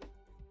chaos.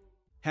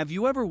 Have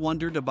you ever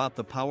wondered about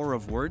the power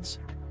of words?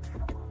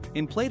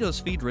 In Plato's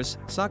Phaedrus,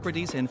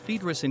 Socrates and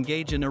Phaedrus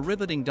engage in a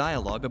riveting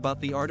dialogue about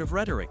the art of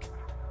rhetoric.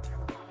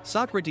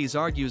 Socrates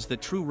argues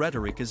that true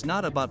rhetoric is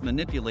not about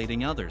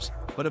manipulating others,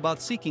 but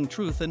about seeking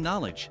truth and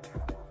knowledge.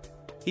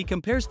 He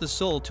compares the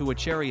soul to a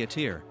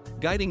charioteer,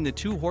 guiding the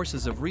two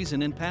horses of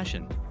reason and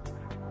passion.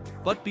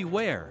 But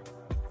beware!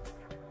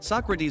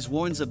 Socrates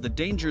warns of the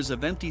dangers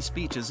of empty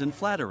speeches and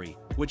flattery,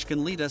 which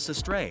can lead us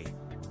astray.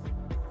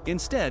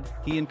 Instead,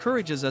 he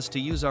encourages us to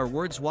use our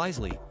words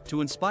wisely,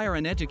 to inspire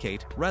and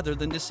educate, rather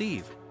than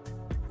deceive.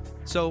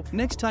 So,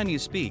 next time you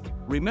speak,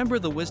 remember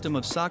the wisdom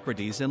of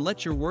Socrates and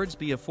let your words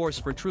be a force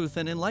for truth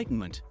and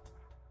enlightenment.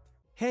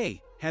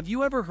 Hey, have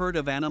you ever heard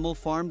of Animal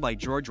Farm by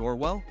George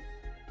Orwell?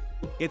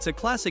 It's a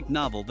classic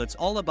novel that's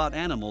all about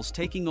animals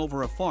taking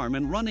over a farm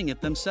and running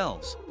it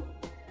themselves.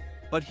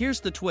 But here's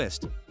the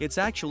twist, it's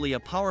actually a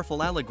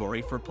powerful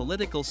allegory for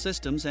political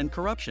systems and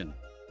corruption.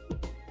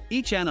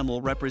 Each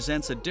animal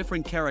represents a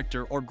different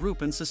character or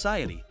group in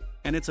society,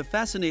 and it's a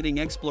fascinating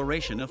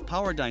exploration of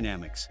power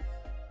dynamics.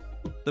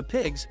 The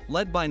pigs,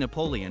 led by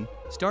Napoleon,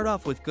 start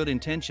off with good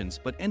intentions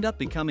but end up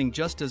becoming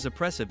just as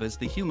oppressive as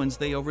the humans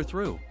they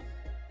overthrew.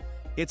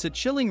 It's a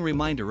chilling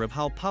reminder of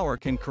how power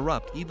can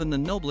corrupt even the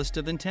noblest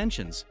of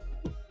intentions.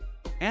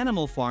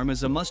 Animal Farm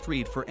is a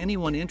must-read for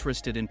anyone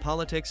interested in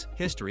politics,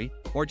 history,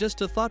 or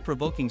just a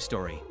thought-provoking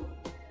story.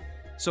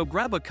 So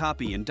grab a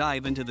copy and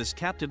dive into this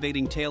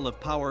captivating tale of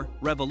power,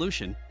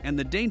 revolution, and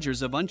the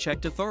dangers of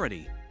unchecked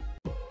authority.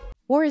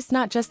 War is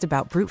not just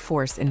about brute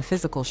force and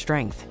physical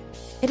strength.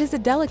 It is a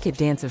delicate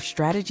dance of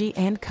strategy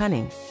and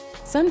cunning.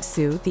 Sun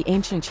Tzu, the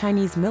ancient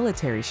Chinese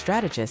military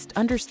strategist,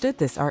 understood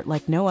this art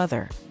like no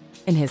other.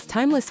 In his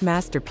timeless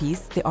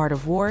masterpiece, The Art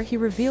of War, he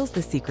reveals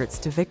the secrets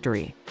to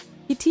victory.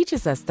 He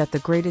teaches us that the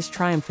greatest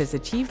triumph is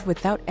achieved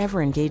without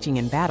ever engaging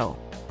in battle.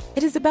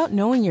 It is about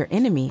knowing your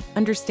enemy,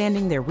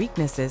 understanding their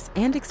weaknesses,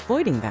 and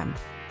exploiting them.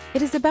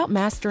 It is about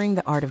mastering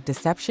the art of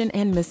deception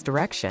and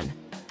misdirection.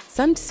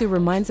 Sun Tzu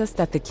reminds us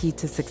that the key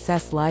to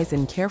success lies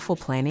in careful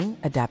planning,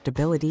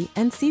 adaptability,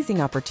 and seizing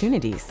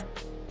opportunities.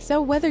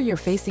 So whether you're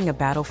facing a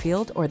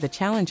battlefield or the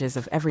challenges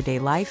of everyday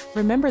life,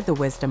 remember the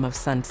wisdom of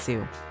Sun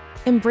Tzu.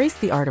 Embrace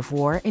the art of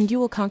war and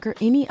you will conquer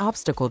any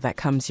obstacle that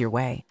comes your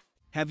way.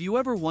 Have you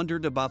ever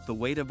wondered about the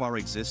weight of our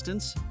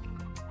existence?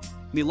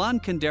 Milan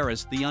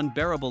Kunderas' The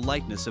Unbearable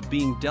Lightness of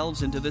Being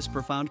delves into this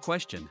profound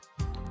question.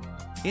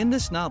 In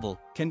this novel,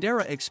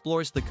 Kundera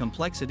explores the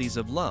complexities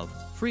of love,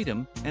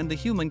 freedom, and the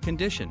human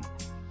condition.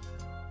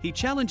 He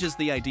challenges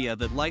the idea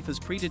that life is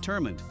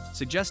predetermined,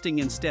 suggesting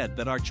instead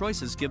that our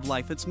choices give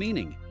life its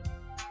meaning.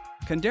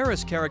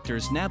 Kundera's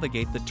characters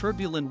navigate the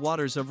turbulent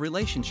waters of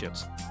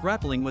relationships,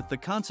 grappling with the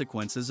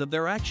consequences of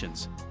their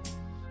actions.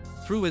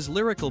 Through his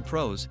lyrical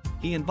prose,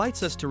 he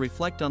invites us to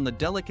reflect on the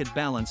delicate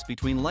balance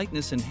between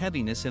lightness and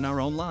heaviness in our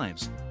own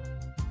lives.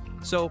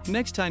 So,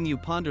 next time you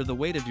ponder the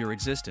weight of your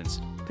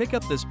existence, pick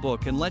up this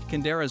book and let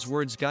Kundera's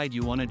words guide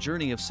you on a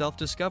journey of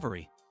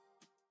self-discovery.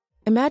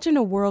 Imagine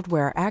a world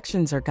where our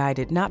actions are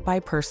guided not by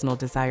personal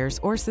desires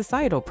or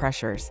societal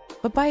pressures,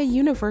 but by a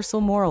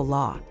universal moral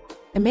law.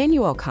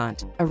 Immanuel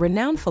Kant, a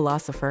renowned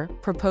philosopher,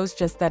 proposed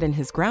just that in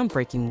his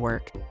groundbreaking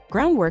work,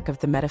 Groundwork of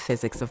the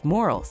Metaphysics of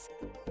Morals.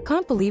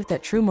 Kant believed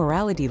that true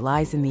morality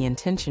lies in the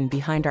intention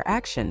behind our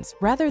actions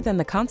rather than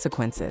the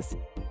consequences.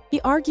 He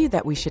argued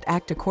that we should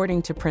act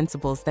according to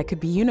principles that could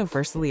be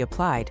universally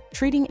applied,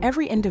 treating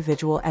every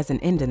individual as an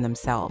end in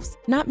themselves,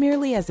 not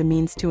merely as a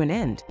means to an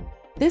end.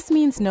 This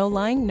means no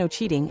lying, no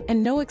cheating,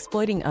 and no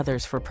exploiting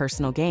others for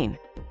personal gain.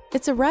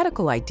 It's a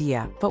radical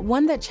idea, but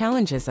one that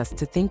challenges us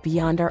to think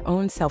beyond our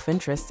own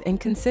self-interests and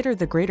consider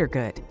the greater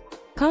good.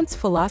 Kant's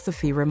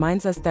philosophy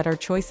reminds us that our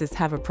choices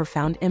have a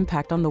profound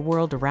impact on the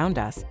world around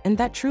us, and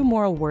that true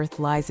moral worth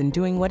lies in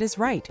doing what is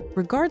right,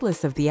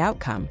 regardless of the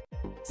outcome.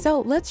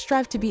 So let's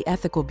strive to be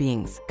ethical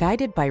beings,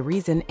 guided by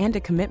reason and a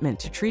commitment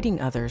to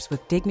treating others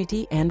with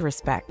dignity and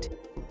respect.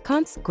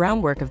 Kant's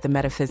Groundwork of the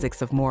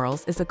Metaphysics of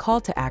Morals is a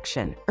call to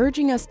action,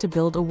 urging us to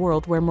build a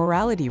world where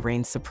morality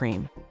reigns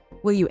supreme.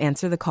 Will you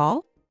answer the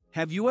call?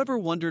 Have you ever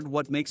wondered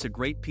what makes a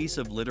great piece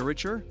of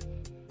literature?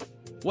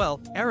 Well,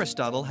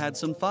 Aristotle had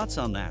some thoughts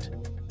on that.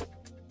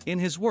 In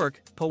his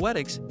work,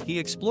 Poetics, he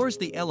explores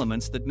the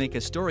elements that make a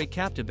story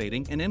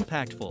captivating and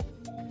impactful.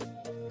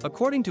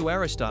 According to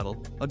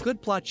Aristotle, a good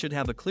plot should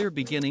have a clear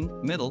beginning,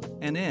 middle,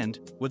 and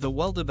end, with a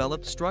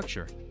well-developed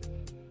structure.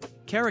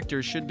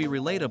 Characters should be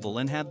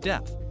relatable and have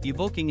depth,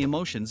 evoking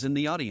emotions in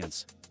the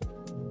audience.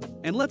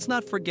 And let's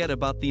not forget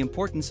about the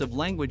importance of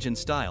language and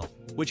style,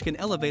 which can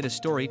elevate a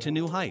story to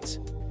new heights.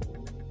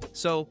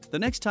 So, the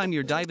next time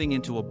you're diving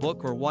into a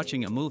book or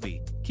watching a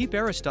movie, keep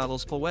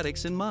Aristotle's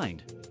Poetics in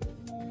mind.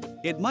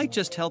 It might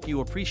just help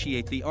you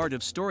appreciate the art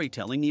of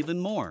storytelling even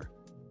more.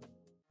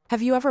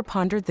 Have you ever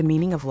pondered the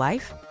meaning of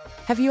life?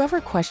 Have you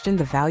ever questioned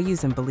the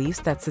values and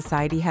beliefs that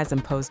society has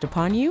imposed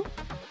upon you?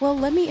 Well,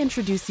 let me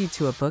introduce you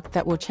to a book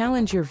that will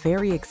challenge your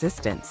very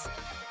existence.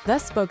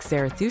 Thus Spoke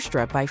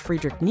Zarathustra by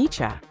Friedrich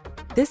Nietzsche.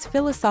 This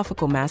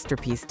philosophical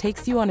masterpiece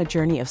takes you on a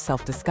journey of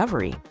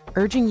self-discovery,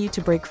 urging you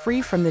to break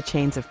free from the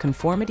chains of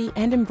conformity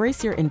and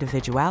embrace your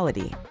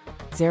individuality.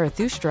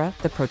 Zarathustra,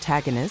 the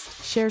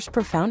protagonist, shares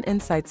profound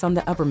insights on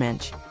the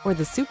Übermensch, or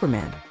the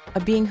Superman,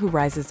 a being who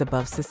rises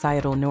above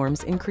societal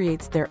norms and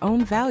creates their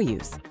own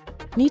values.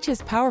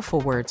 Nietzsche's powerful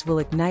words will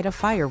ignite a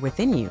fire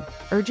within you,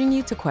 urging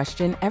you to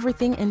question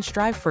everything and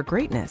strive for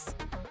greatness.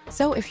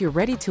 So if you're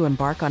ready to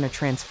embark on a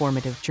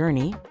transformative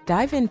journey,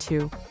 dive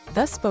into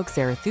Thus Spoke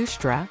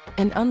Zarathustra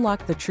and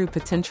unlock the true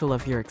potential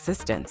of your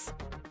existence.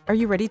 Are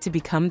you ready to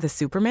become the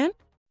Superman?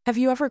 Have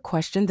you ever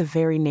questioned the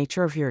very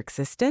nature of your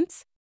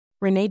existence?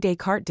 René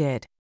Descartes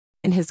did.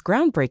 In his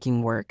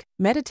groundbreaking work,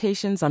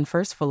 Meditations on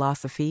First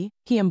Philosophy,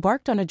 he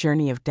embarked on a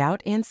journey of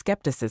doubt and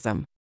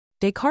skepticism.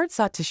 Descartes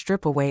sought to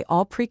strip away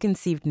all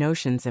preconceived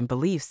notions and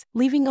beliefs,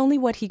 leaving only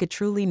what he could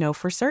truly know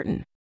for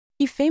certain.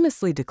 He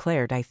famously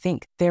declared, "I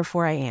think,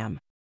 therefore I am."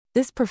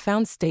 This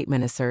profound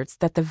statement asserts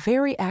that the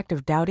very act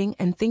of doubting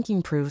and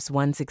thinking proves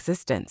one's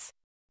existence.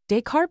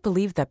 Descartes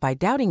believed that by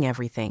doubting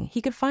everything,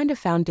 he could find a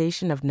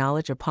foundation of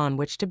knowledge upon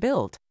which to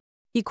build.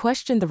 He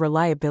questioned the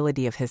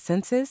reliability of his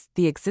senses,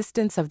 the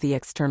existence of the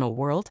external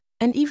world,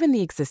 and even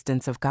the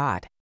existence of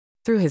God.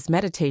 Through his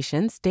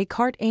meditations,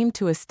 Descartes aimed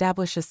to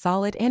establish a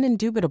solid and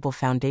indubitable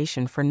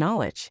foundation for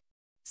knowledge.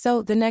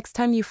 So, the next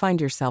time you find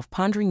yourself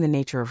pondering the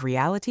nature of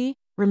reality,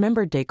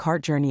 remember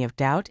Descartes' journey of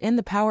doubt and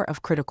the power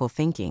of critical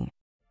thinking.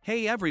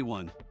 Hey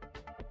everyone!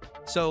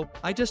 So,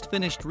 I just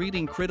finished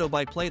reading Crito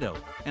by Plato,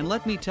 and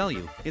let me tell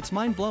you, it's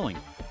mind-blowing.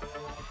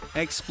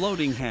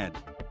 Exploding head.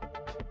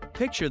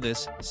 Picture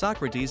this,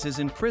 Socrates is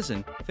in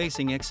prison,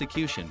 facing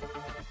execution.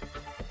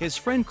 His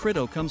friend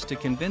Crito comes to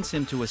convince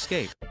him to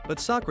escape, but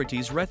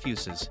Socrates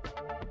refuses.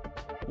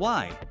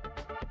 Why?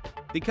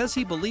 Because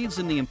he believes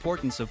in the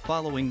importance of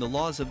following the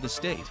laws of the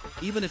state,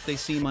 even if they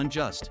seem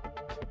unjust.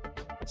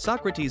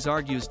 Socrates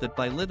argues that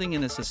by living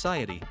in a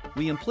society,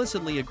 we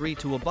implicitly agree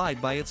to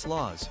abide by its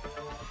laws.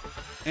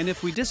 And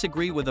if we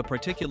disagree with a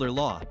particular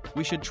law,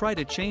 we should try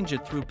to change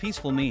it through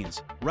peaceful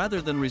means,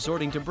 rather than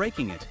resorting to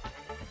breaking it.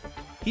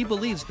 He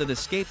believes that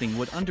escaping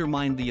would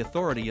undermine the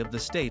authority of the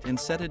state and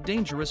set a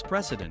dangerous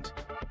precedent.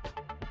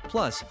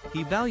 Plus,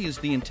 he values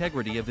the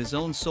integrity of his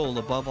own soul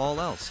above all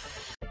else.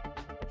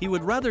 He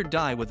would rather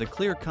die with a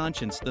clear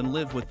conscience than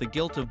live with the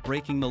guilt of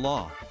breaking the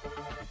law.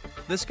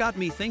 This got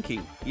me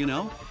thinking,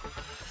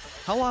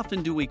 how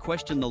often do we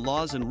question the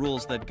laws and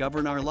rules that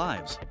govern our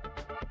lives?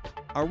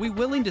 Are we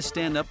willing to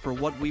stand up for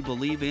what we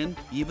believe in,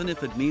 even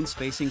if it means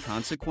facing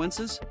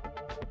consequences?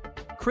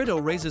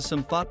 Crito raises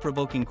some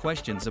thought-provoking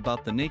questions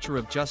about the nature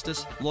of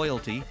justice,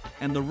 loyalty,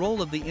 and the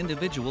role of the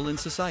individual in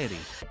society.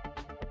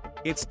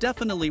 It's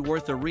definitely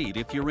worth a read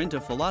if you're into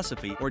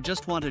philosophy or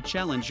just want to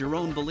challenge your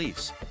own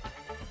beliefs.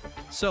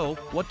 So,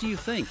 what do you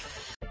think?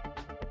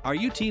 Are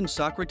you Team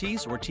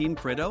Socrates or Team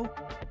Crito?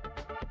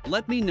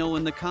 Let me know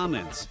in the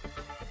comments.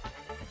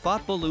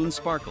 Thought balloon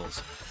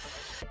sparkles.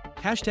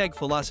 Hashtag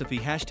philosophy,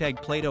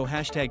 hashtag Plato,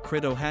 hashtag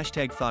Crito,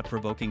 hashtag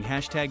thought-provoking,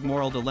 hashtag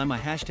moral dilemma,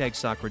 hashtag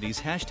Socrates,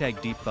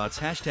 hashtag deep thoughts,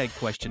 hashtag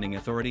questioning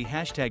authority,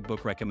 hashtag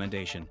book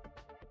recommendation.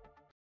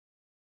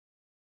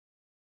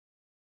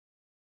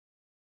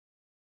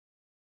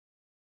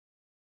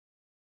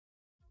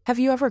 Have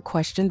you ever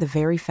questioned the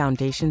very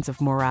foundations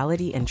of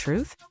morality and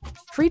truth?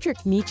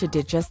 Friedrich Nietzsche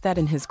did just that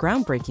in his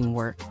groundbreaking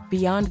work,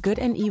 Beyond Good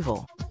and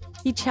Evil.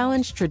 He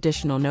challenged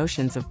traditional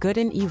notions of good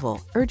and evil,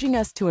 urging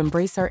us to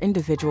embrace our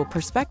individual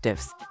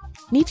perspectives.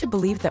 Nietzsche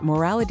believed that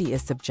morality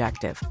is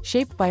subjective,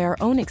 shaped by our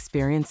own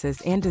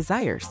experiences and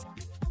desires.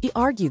 He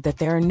argued that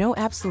there are no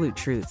absolute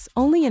truths,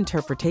 only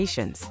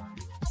interpretations.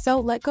 So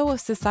let go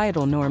of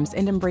societal norms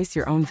and embrace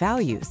your own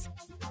values.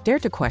 Dare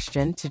to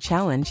question, to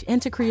challenge,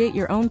 and to create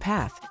your own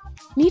path.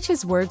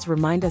 Nietzsche's words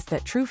remind us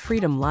that true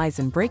freedom lies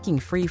in breaking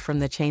free from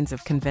the chains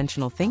of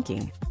conventional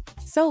thinking.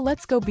 So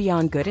let's go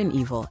beyond good and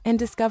evil and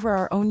discover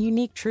our own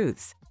unique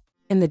truths.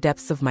 In the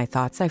depths of my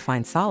thoughts, I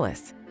find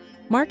solace.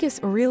 Marcus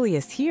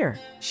Aurelius here,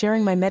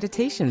 sharing my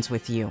meditations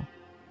with you.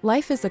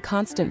 Life is a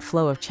constant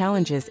flow of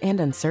challenges and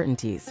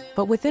uncertainties,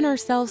 but within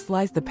ourselves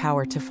lies the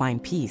power to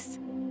find peace.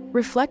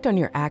 Reflect on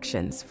your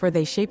actions, for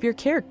they shape your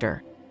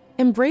character.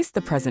 Embrace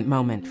the present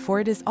moment,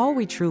 for it is all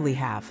we truly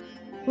have.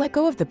 Let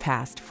go of the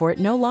past, for it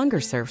no longer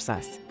serves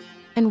us.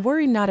 And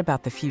worry not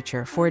about the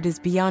future, for it is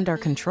beyond our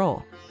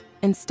control.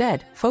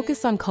 Instead,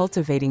 focus on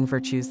cultivating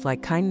virtues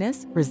like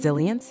kindness,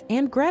 resilience,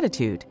 and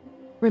gratitude.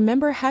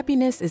 Remember,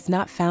 happiness is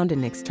not found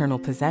in external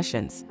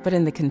possessions, but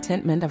in the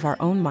contentment of our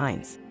own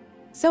minds.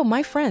 So,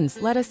 my friends,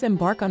 let us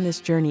embark on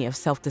this journey of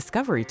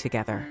self-discovery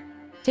together.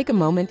 Take a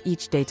moment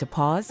each day to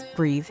pause,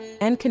 breathe,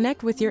 and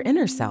connect with your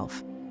inner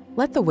self.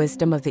 Let the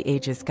wisdom of the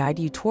ages guide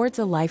you towards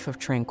a life of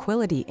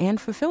tranquility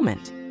and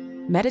fulfillment.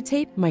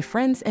 Meditate, my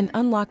friends, and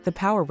unlock the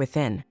power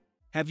within.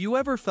 Have you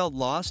ever felt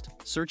lost,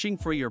 searching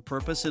for your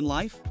purpose in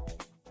life?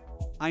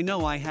 I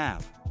know I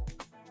have.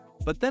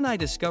 But then I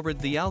discovered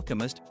The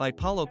Alchemist by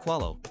Paulo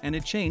Coelho, and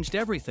it changed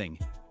everything.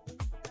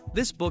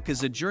 This book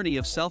is a journey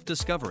of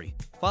self-discovery,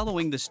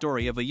 following the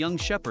story of a young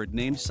shepherd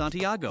named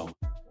Santiago.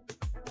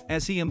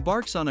 As he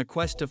embarks on a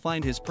quest to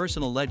find his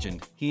personal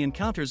legend, he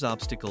encounters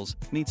obstacles,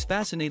 meets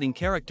fascinating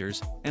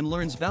characters, and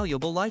learns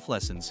valuable life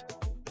lessons.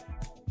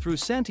 Through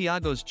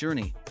Santiago's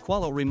journey,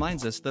 Coelho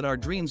reminds us that our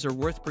dreams are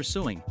worth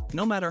pursuing,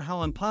 no matter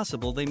how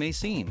impossible they may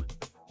seem.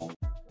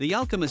 The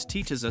Alchemist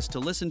teaches us to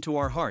listen to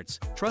our hearts,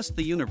 trust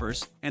the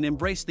universe, and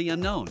embrace the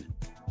unknown.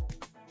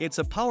 It's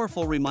a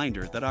powerful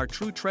reminder that our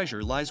true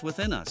treasure lies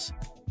within us.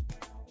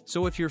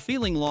 So if you're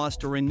feeling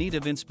lost or in need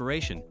of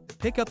inspiration,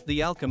 pick up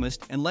The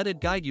Alchemist and let it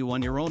guide you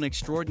on your own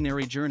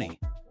extraordinary journey.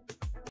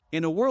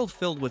 In a world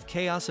filled with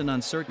chaos and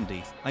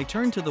uncertainty, I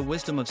turn to the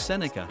wisdom of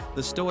Seneca,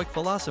 the Stoic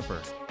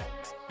philosopher.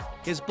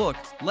 His book,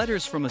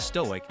 Letters from a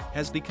Stoic,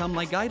 has become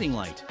my guiding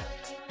light.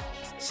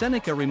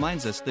 Seneca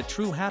reminds us that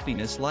true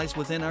happiness lies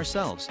within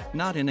ourselves,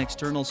 not in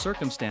external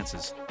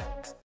circumstances.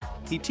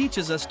 He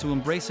teaches us to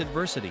embrace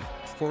adversity,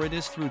 for it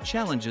is through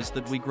challenges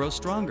that we grow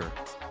stronger.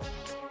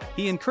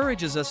 He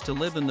encourages us to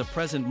live in the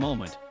present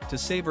moment, to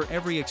savor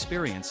every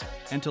experience,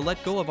 and to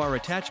let go of our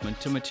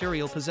attachment to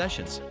material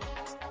possessions.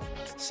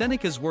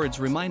 Seneca's words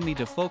remind me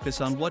to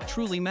focus on what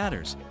truly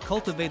matters,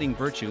 cultivating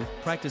virtue,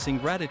 practicing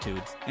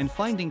gratitude, and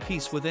finding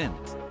peace within.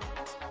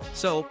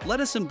 So, let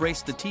us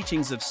embrace the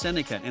teachings of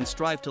Seneca and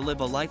strive to live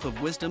a life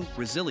of wisdom,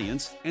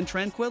 resilience, and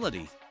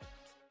tranquility.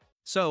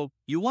 So,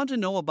 you want to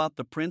know about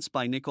The Prince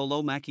by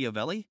Niccolò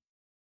Machiavelli?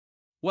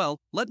 Well,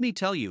 let me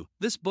tell you,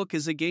 this book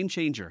is a game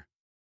changer.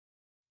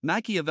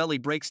 Machiavelli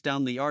breaks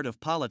down the art of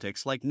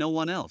politics like no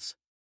one else.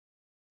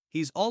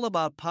 He's all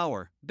about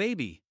power,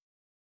 baby.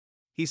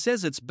 He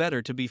says it's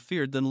better to be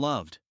feared than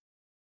loved.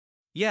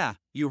 Yeah,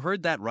 you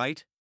heard that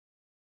right.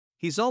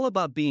 He's all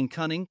about being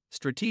cunning,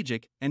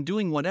 strategic, and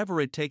doing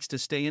whatever it takes to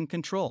stay in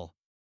control.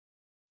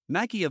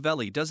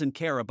 Machiavelli doesn't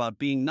care about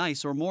being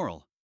nice or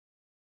moral.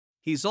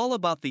 He's all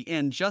about the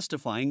end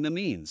justifying the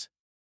means.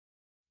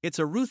 It's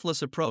a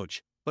ruthless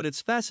approach, but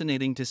it's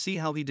fascinating to see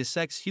how he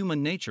dissects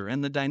human nature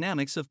and the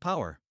dynamics of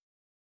power.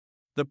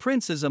 The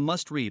Prince is a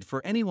must-read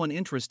for anyone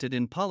interested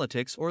in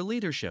politics or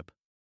leadership.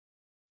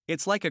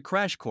 It's like a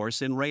crash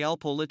course in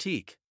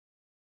realpolitik.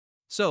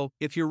 So,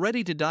 if you're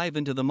ready to dive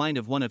into the mind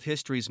of one of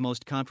history's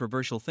most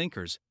controversial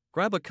thinkers,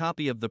 grab a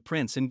copy of The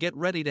Prince and get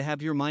ready to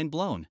have your mind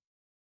blown.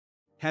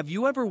 Have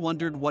you ever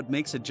wondered what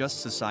makes a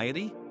just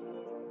society?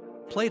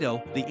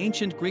 Plato, the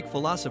ancient Greek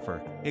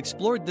philosopher,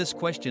 explored this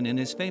question in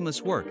his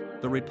famous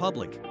work, The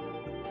Republic.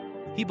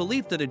 He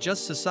believed that a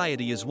just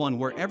society is one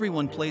where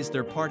everyone plays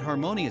their part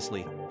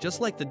harmoniously,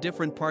 just like the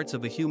different parts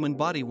of a human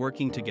body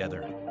working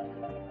together.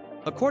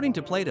 According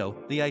to Plato,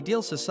 the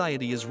ideal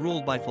society is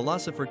ruled by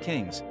philosopher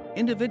kings,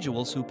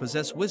 individuals who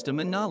possess wisdom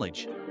and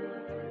knowledge.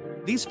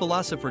 These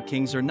philosopher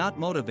kings are not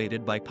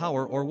motivated by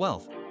power or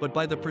wealth, but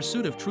by the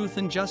pursuit of truth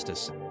and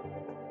justice.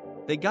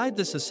 They guide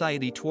the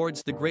society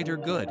towards the greater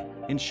good,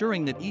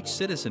 ensuring that each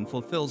citizen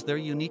fulfills their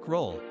unique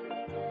role.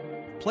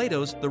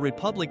 Plato's The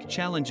Republic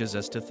challenges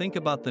us to think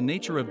about the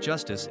nature of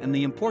justice and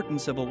the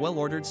importance of a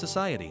well-ordered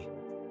society.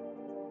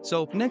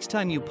 So, next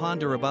time you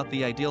ponder about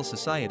the ideal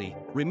society,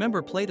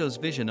 remember Plato's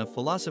vision of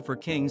philosopher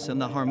kings and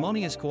the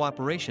harmonious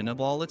cooperation of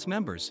all its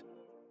members.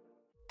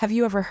 Have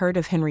you ever heard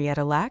of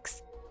Henrietta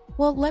Lacks?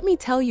 Well, let me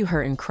tell you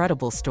her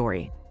incredible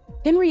story.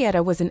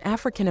 Henrietta was an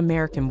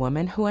African-American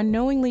woman who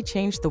unknowingly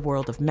changed the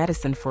world of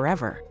medicine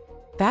forever.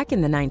 Back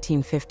in the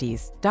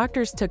 1950s,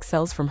 doctors took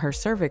cells from her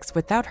cervix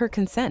without her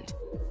consent.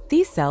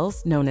 These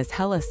cells, known as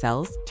HeLa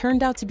cells,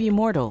 turned out to be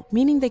immortal,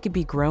 meaning they could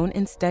be grown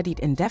and studied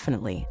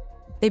indefinitely.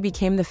 They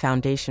became the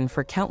foundation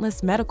for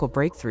countless medical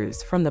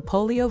breakthroughs, from the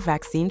polio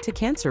vaccine to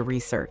cancer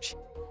research.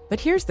 But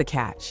here's the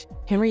catch: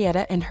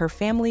 Henrietta and her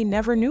family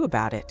never knew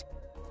about it.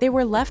 They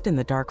were left in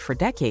the dark for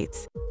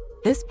decades.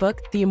 This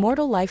book, The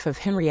Immortal Life of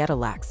Henrietta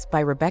Lacks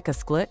by Rebecca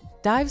Skloot,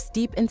 dives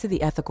deep into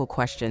the ethical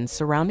questions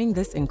surrounding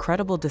this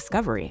incredible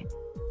discovery.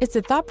 It's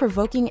a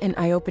thought-provoking and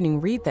eye-opening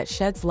read that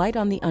sheds light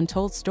on the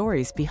untold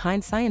stories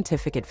behind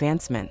scientific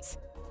advancements.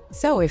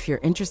 So if you're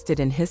interested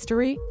in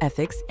history,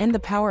 ethics, and the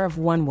power of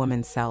one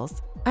woman's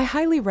cells, I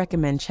highly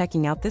recommend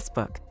checking out this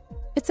book.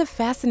 It's a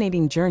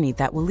fascinating journey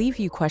that will leave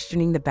you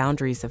questioning the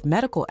boundaries of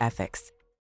medical ethics,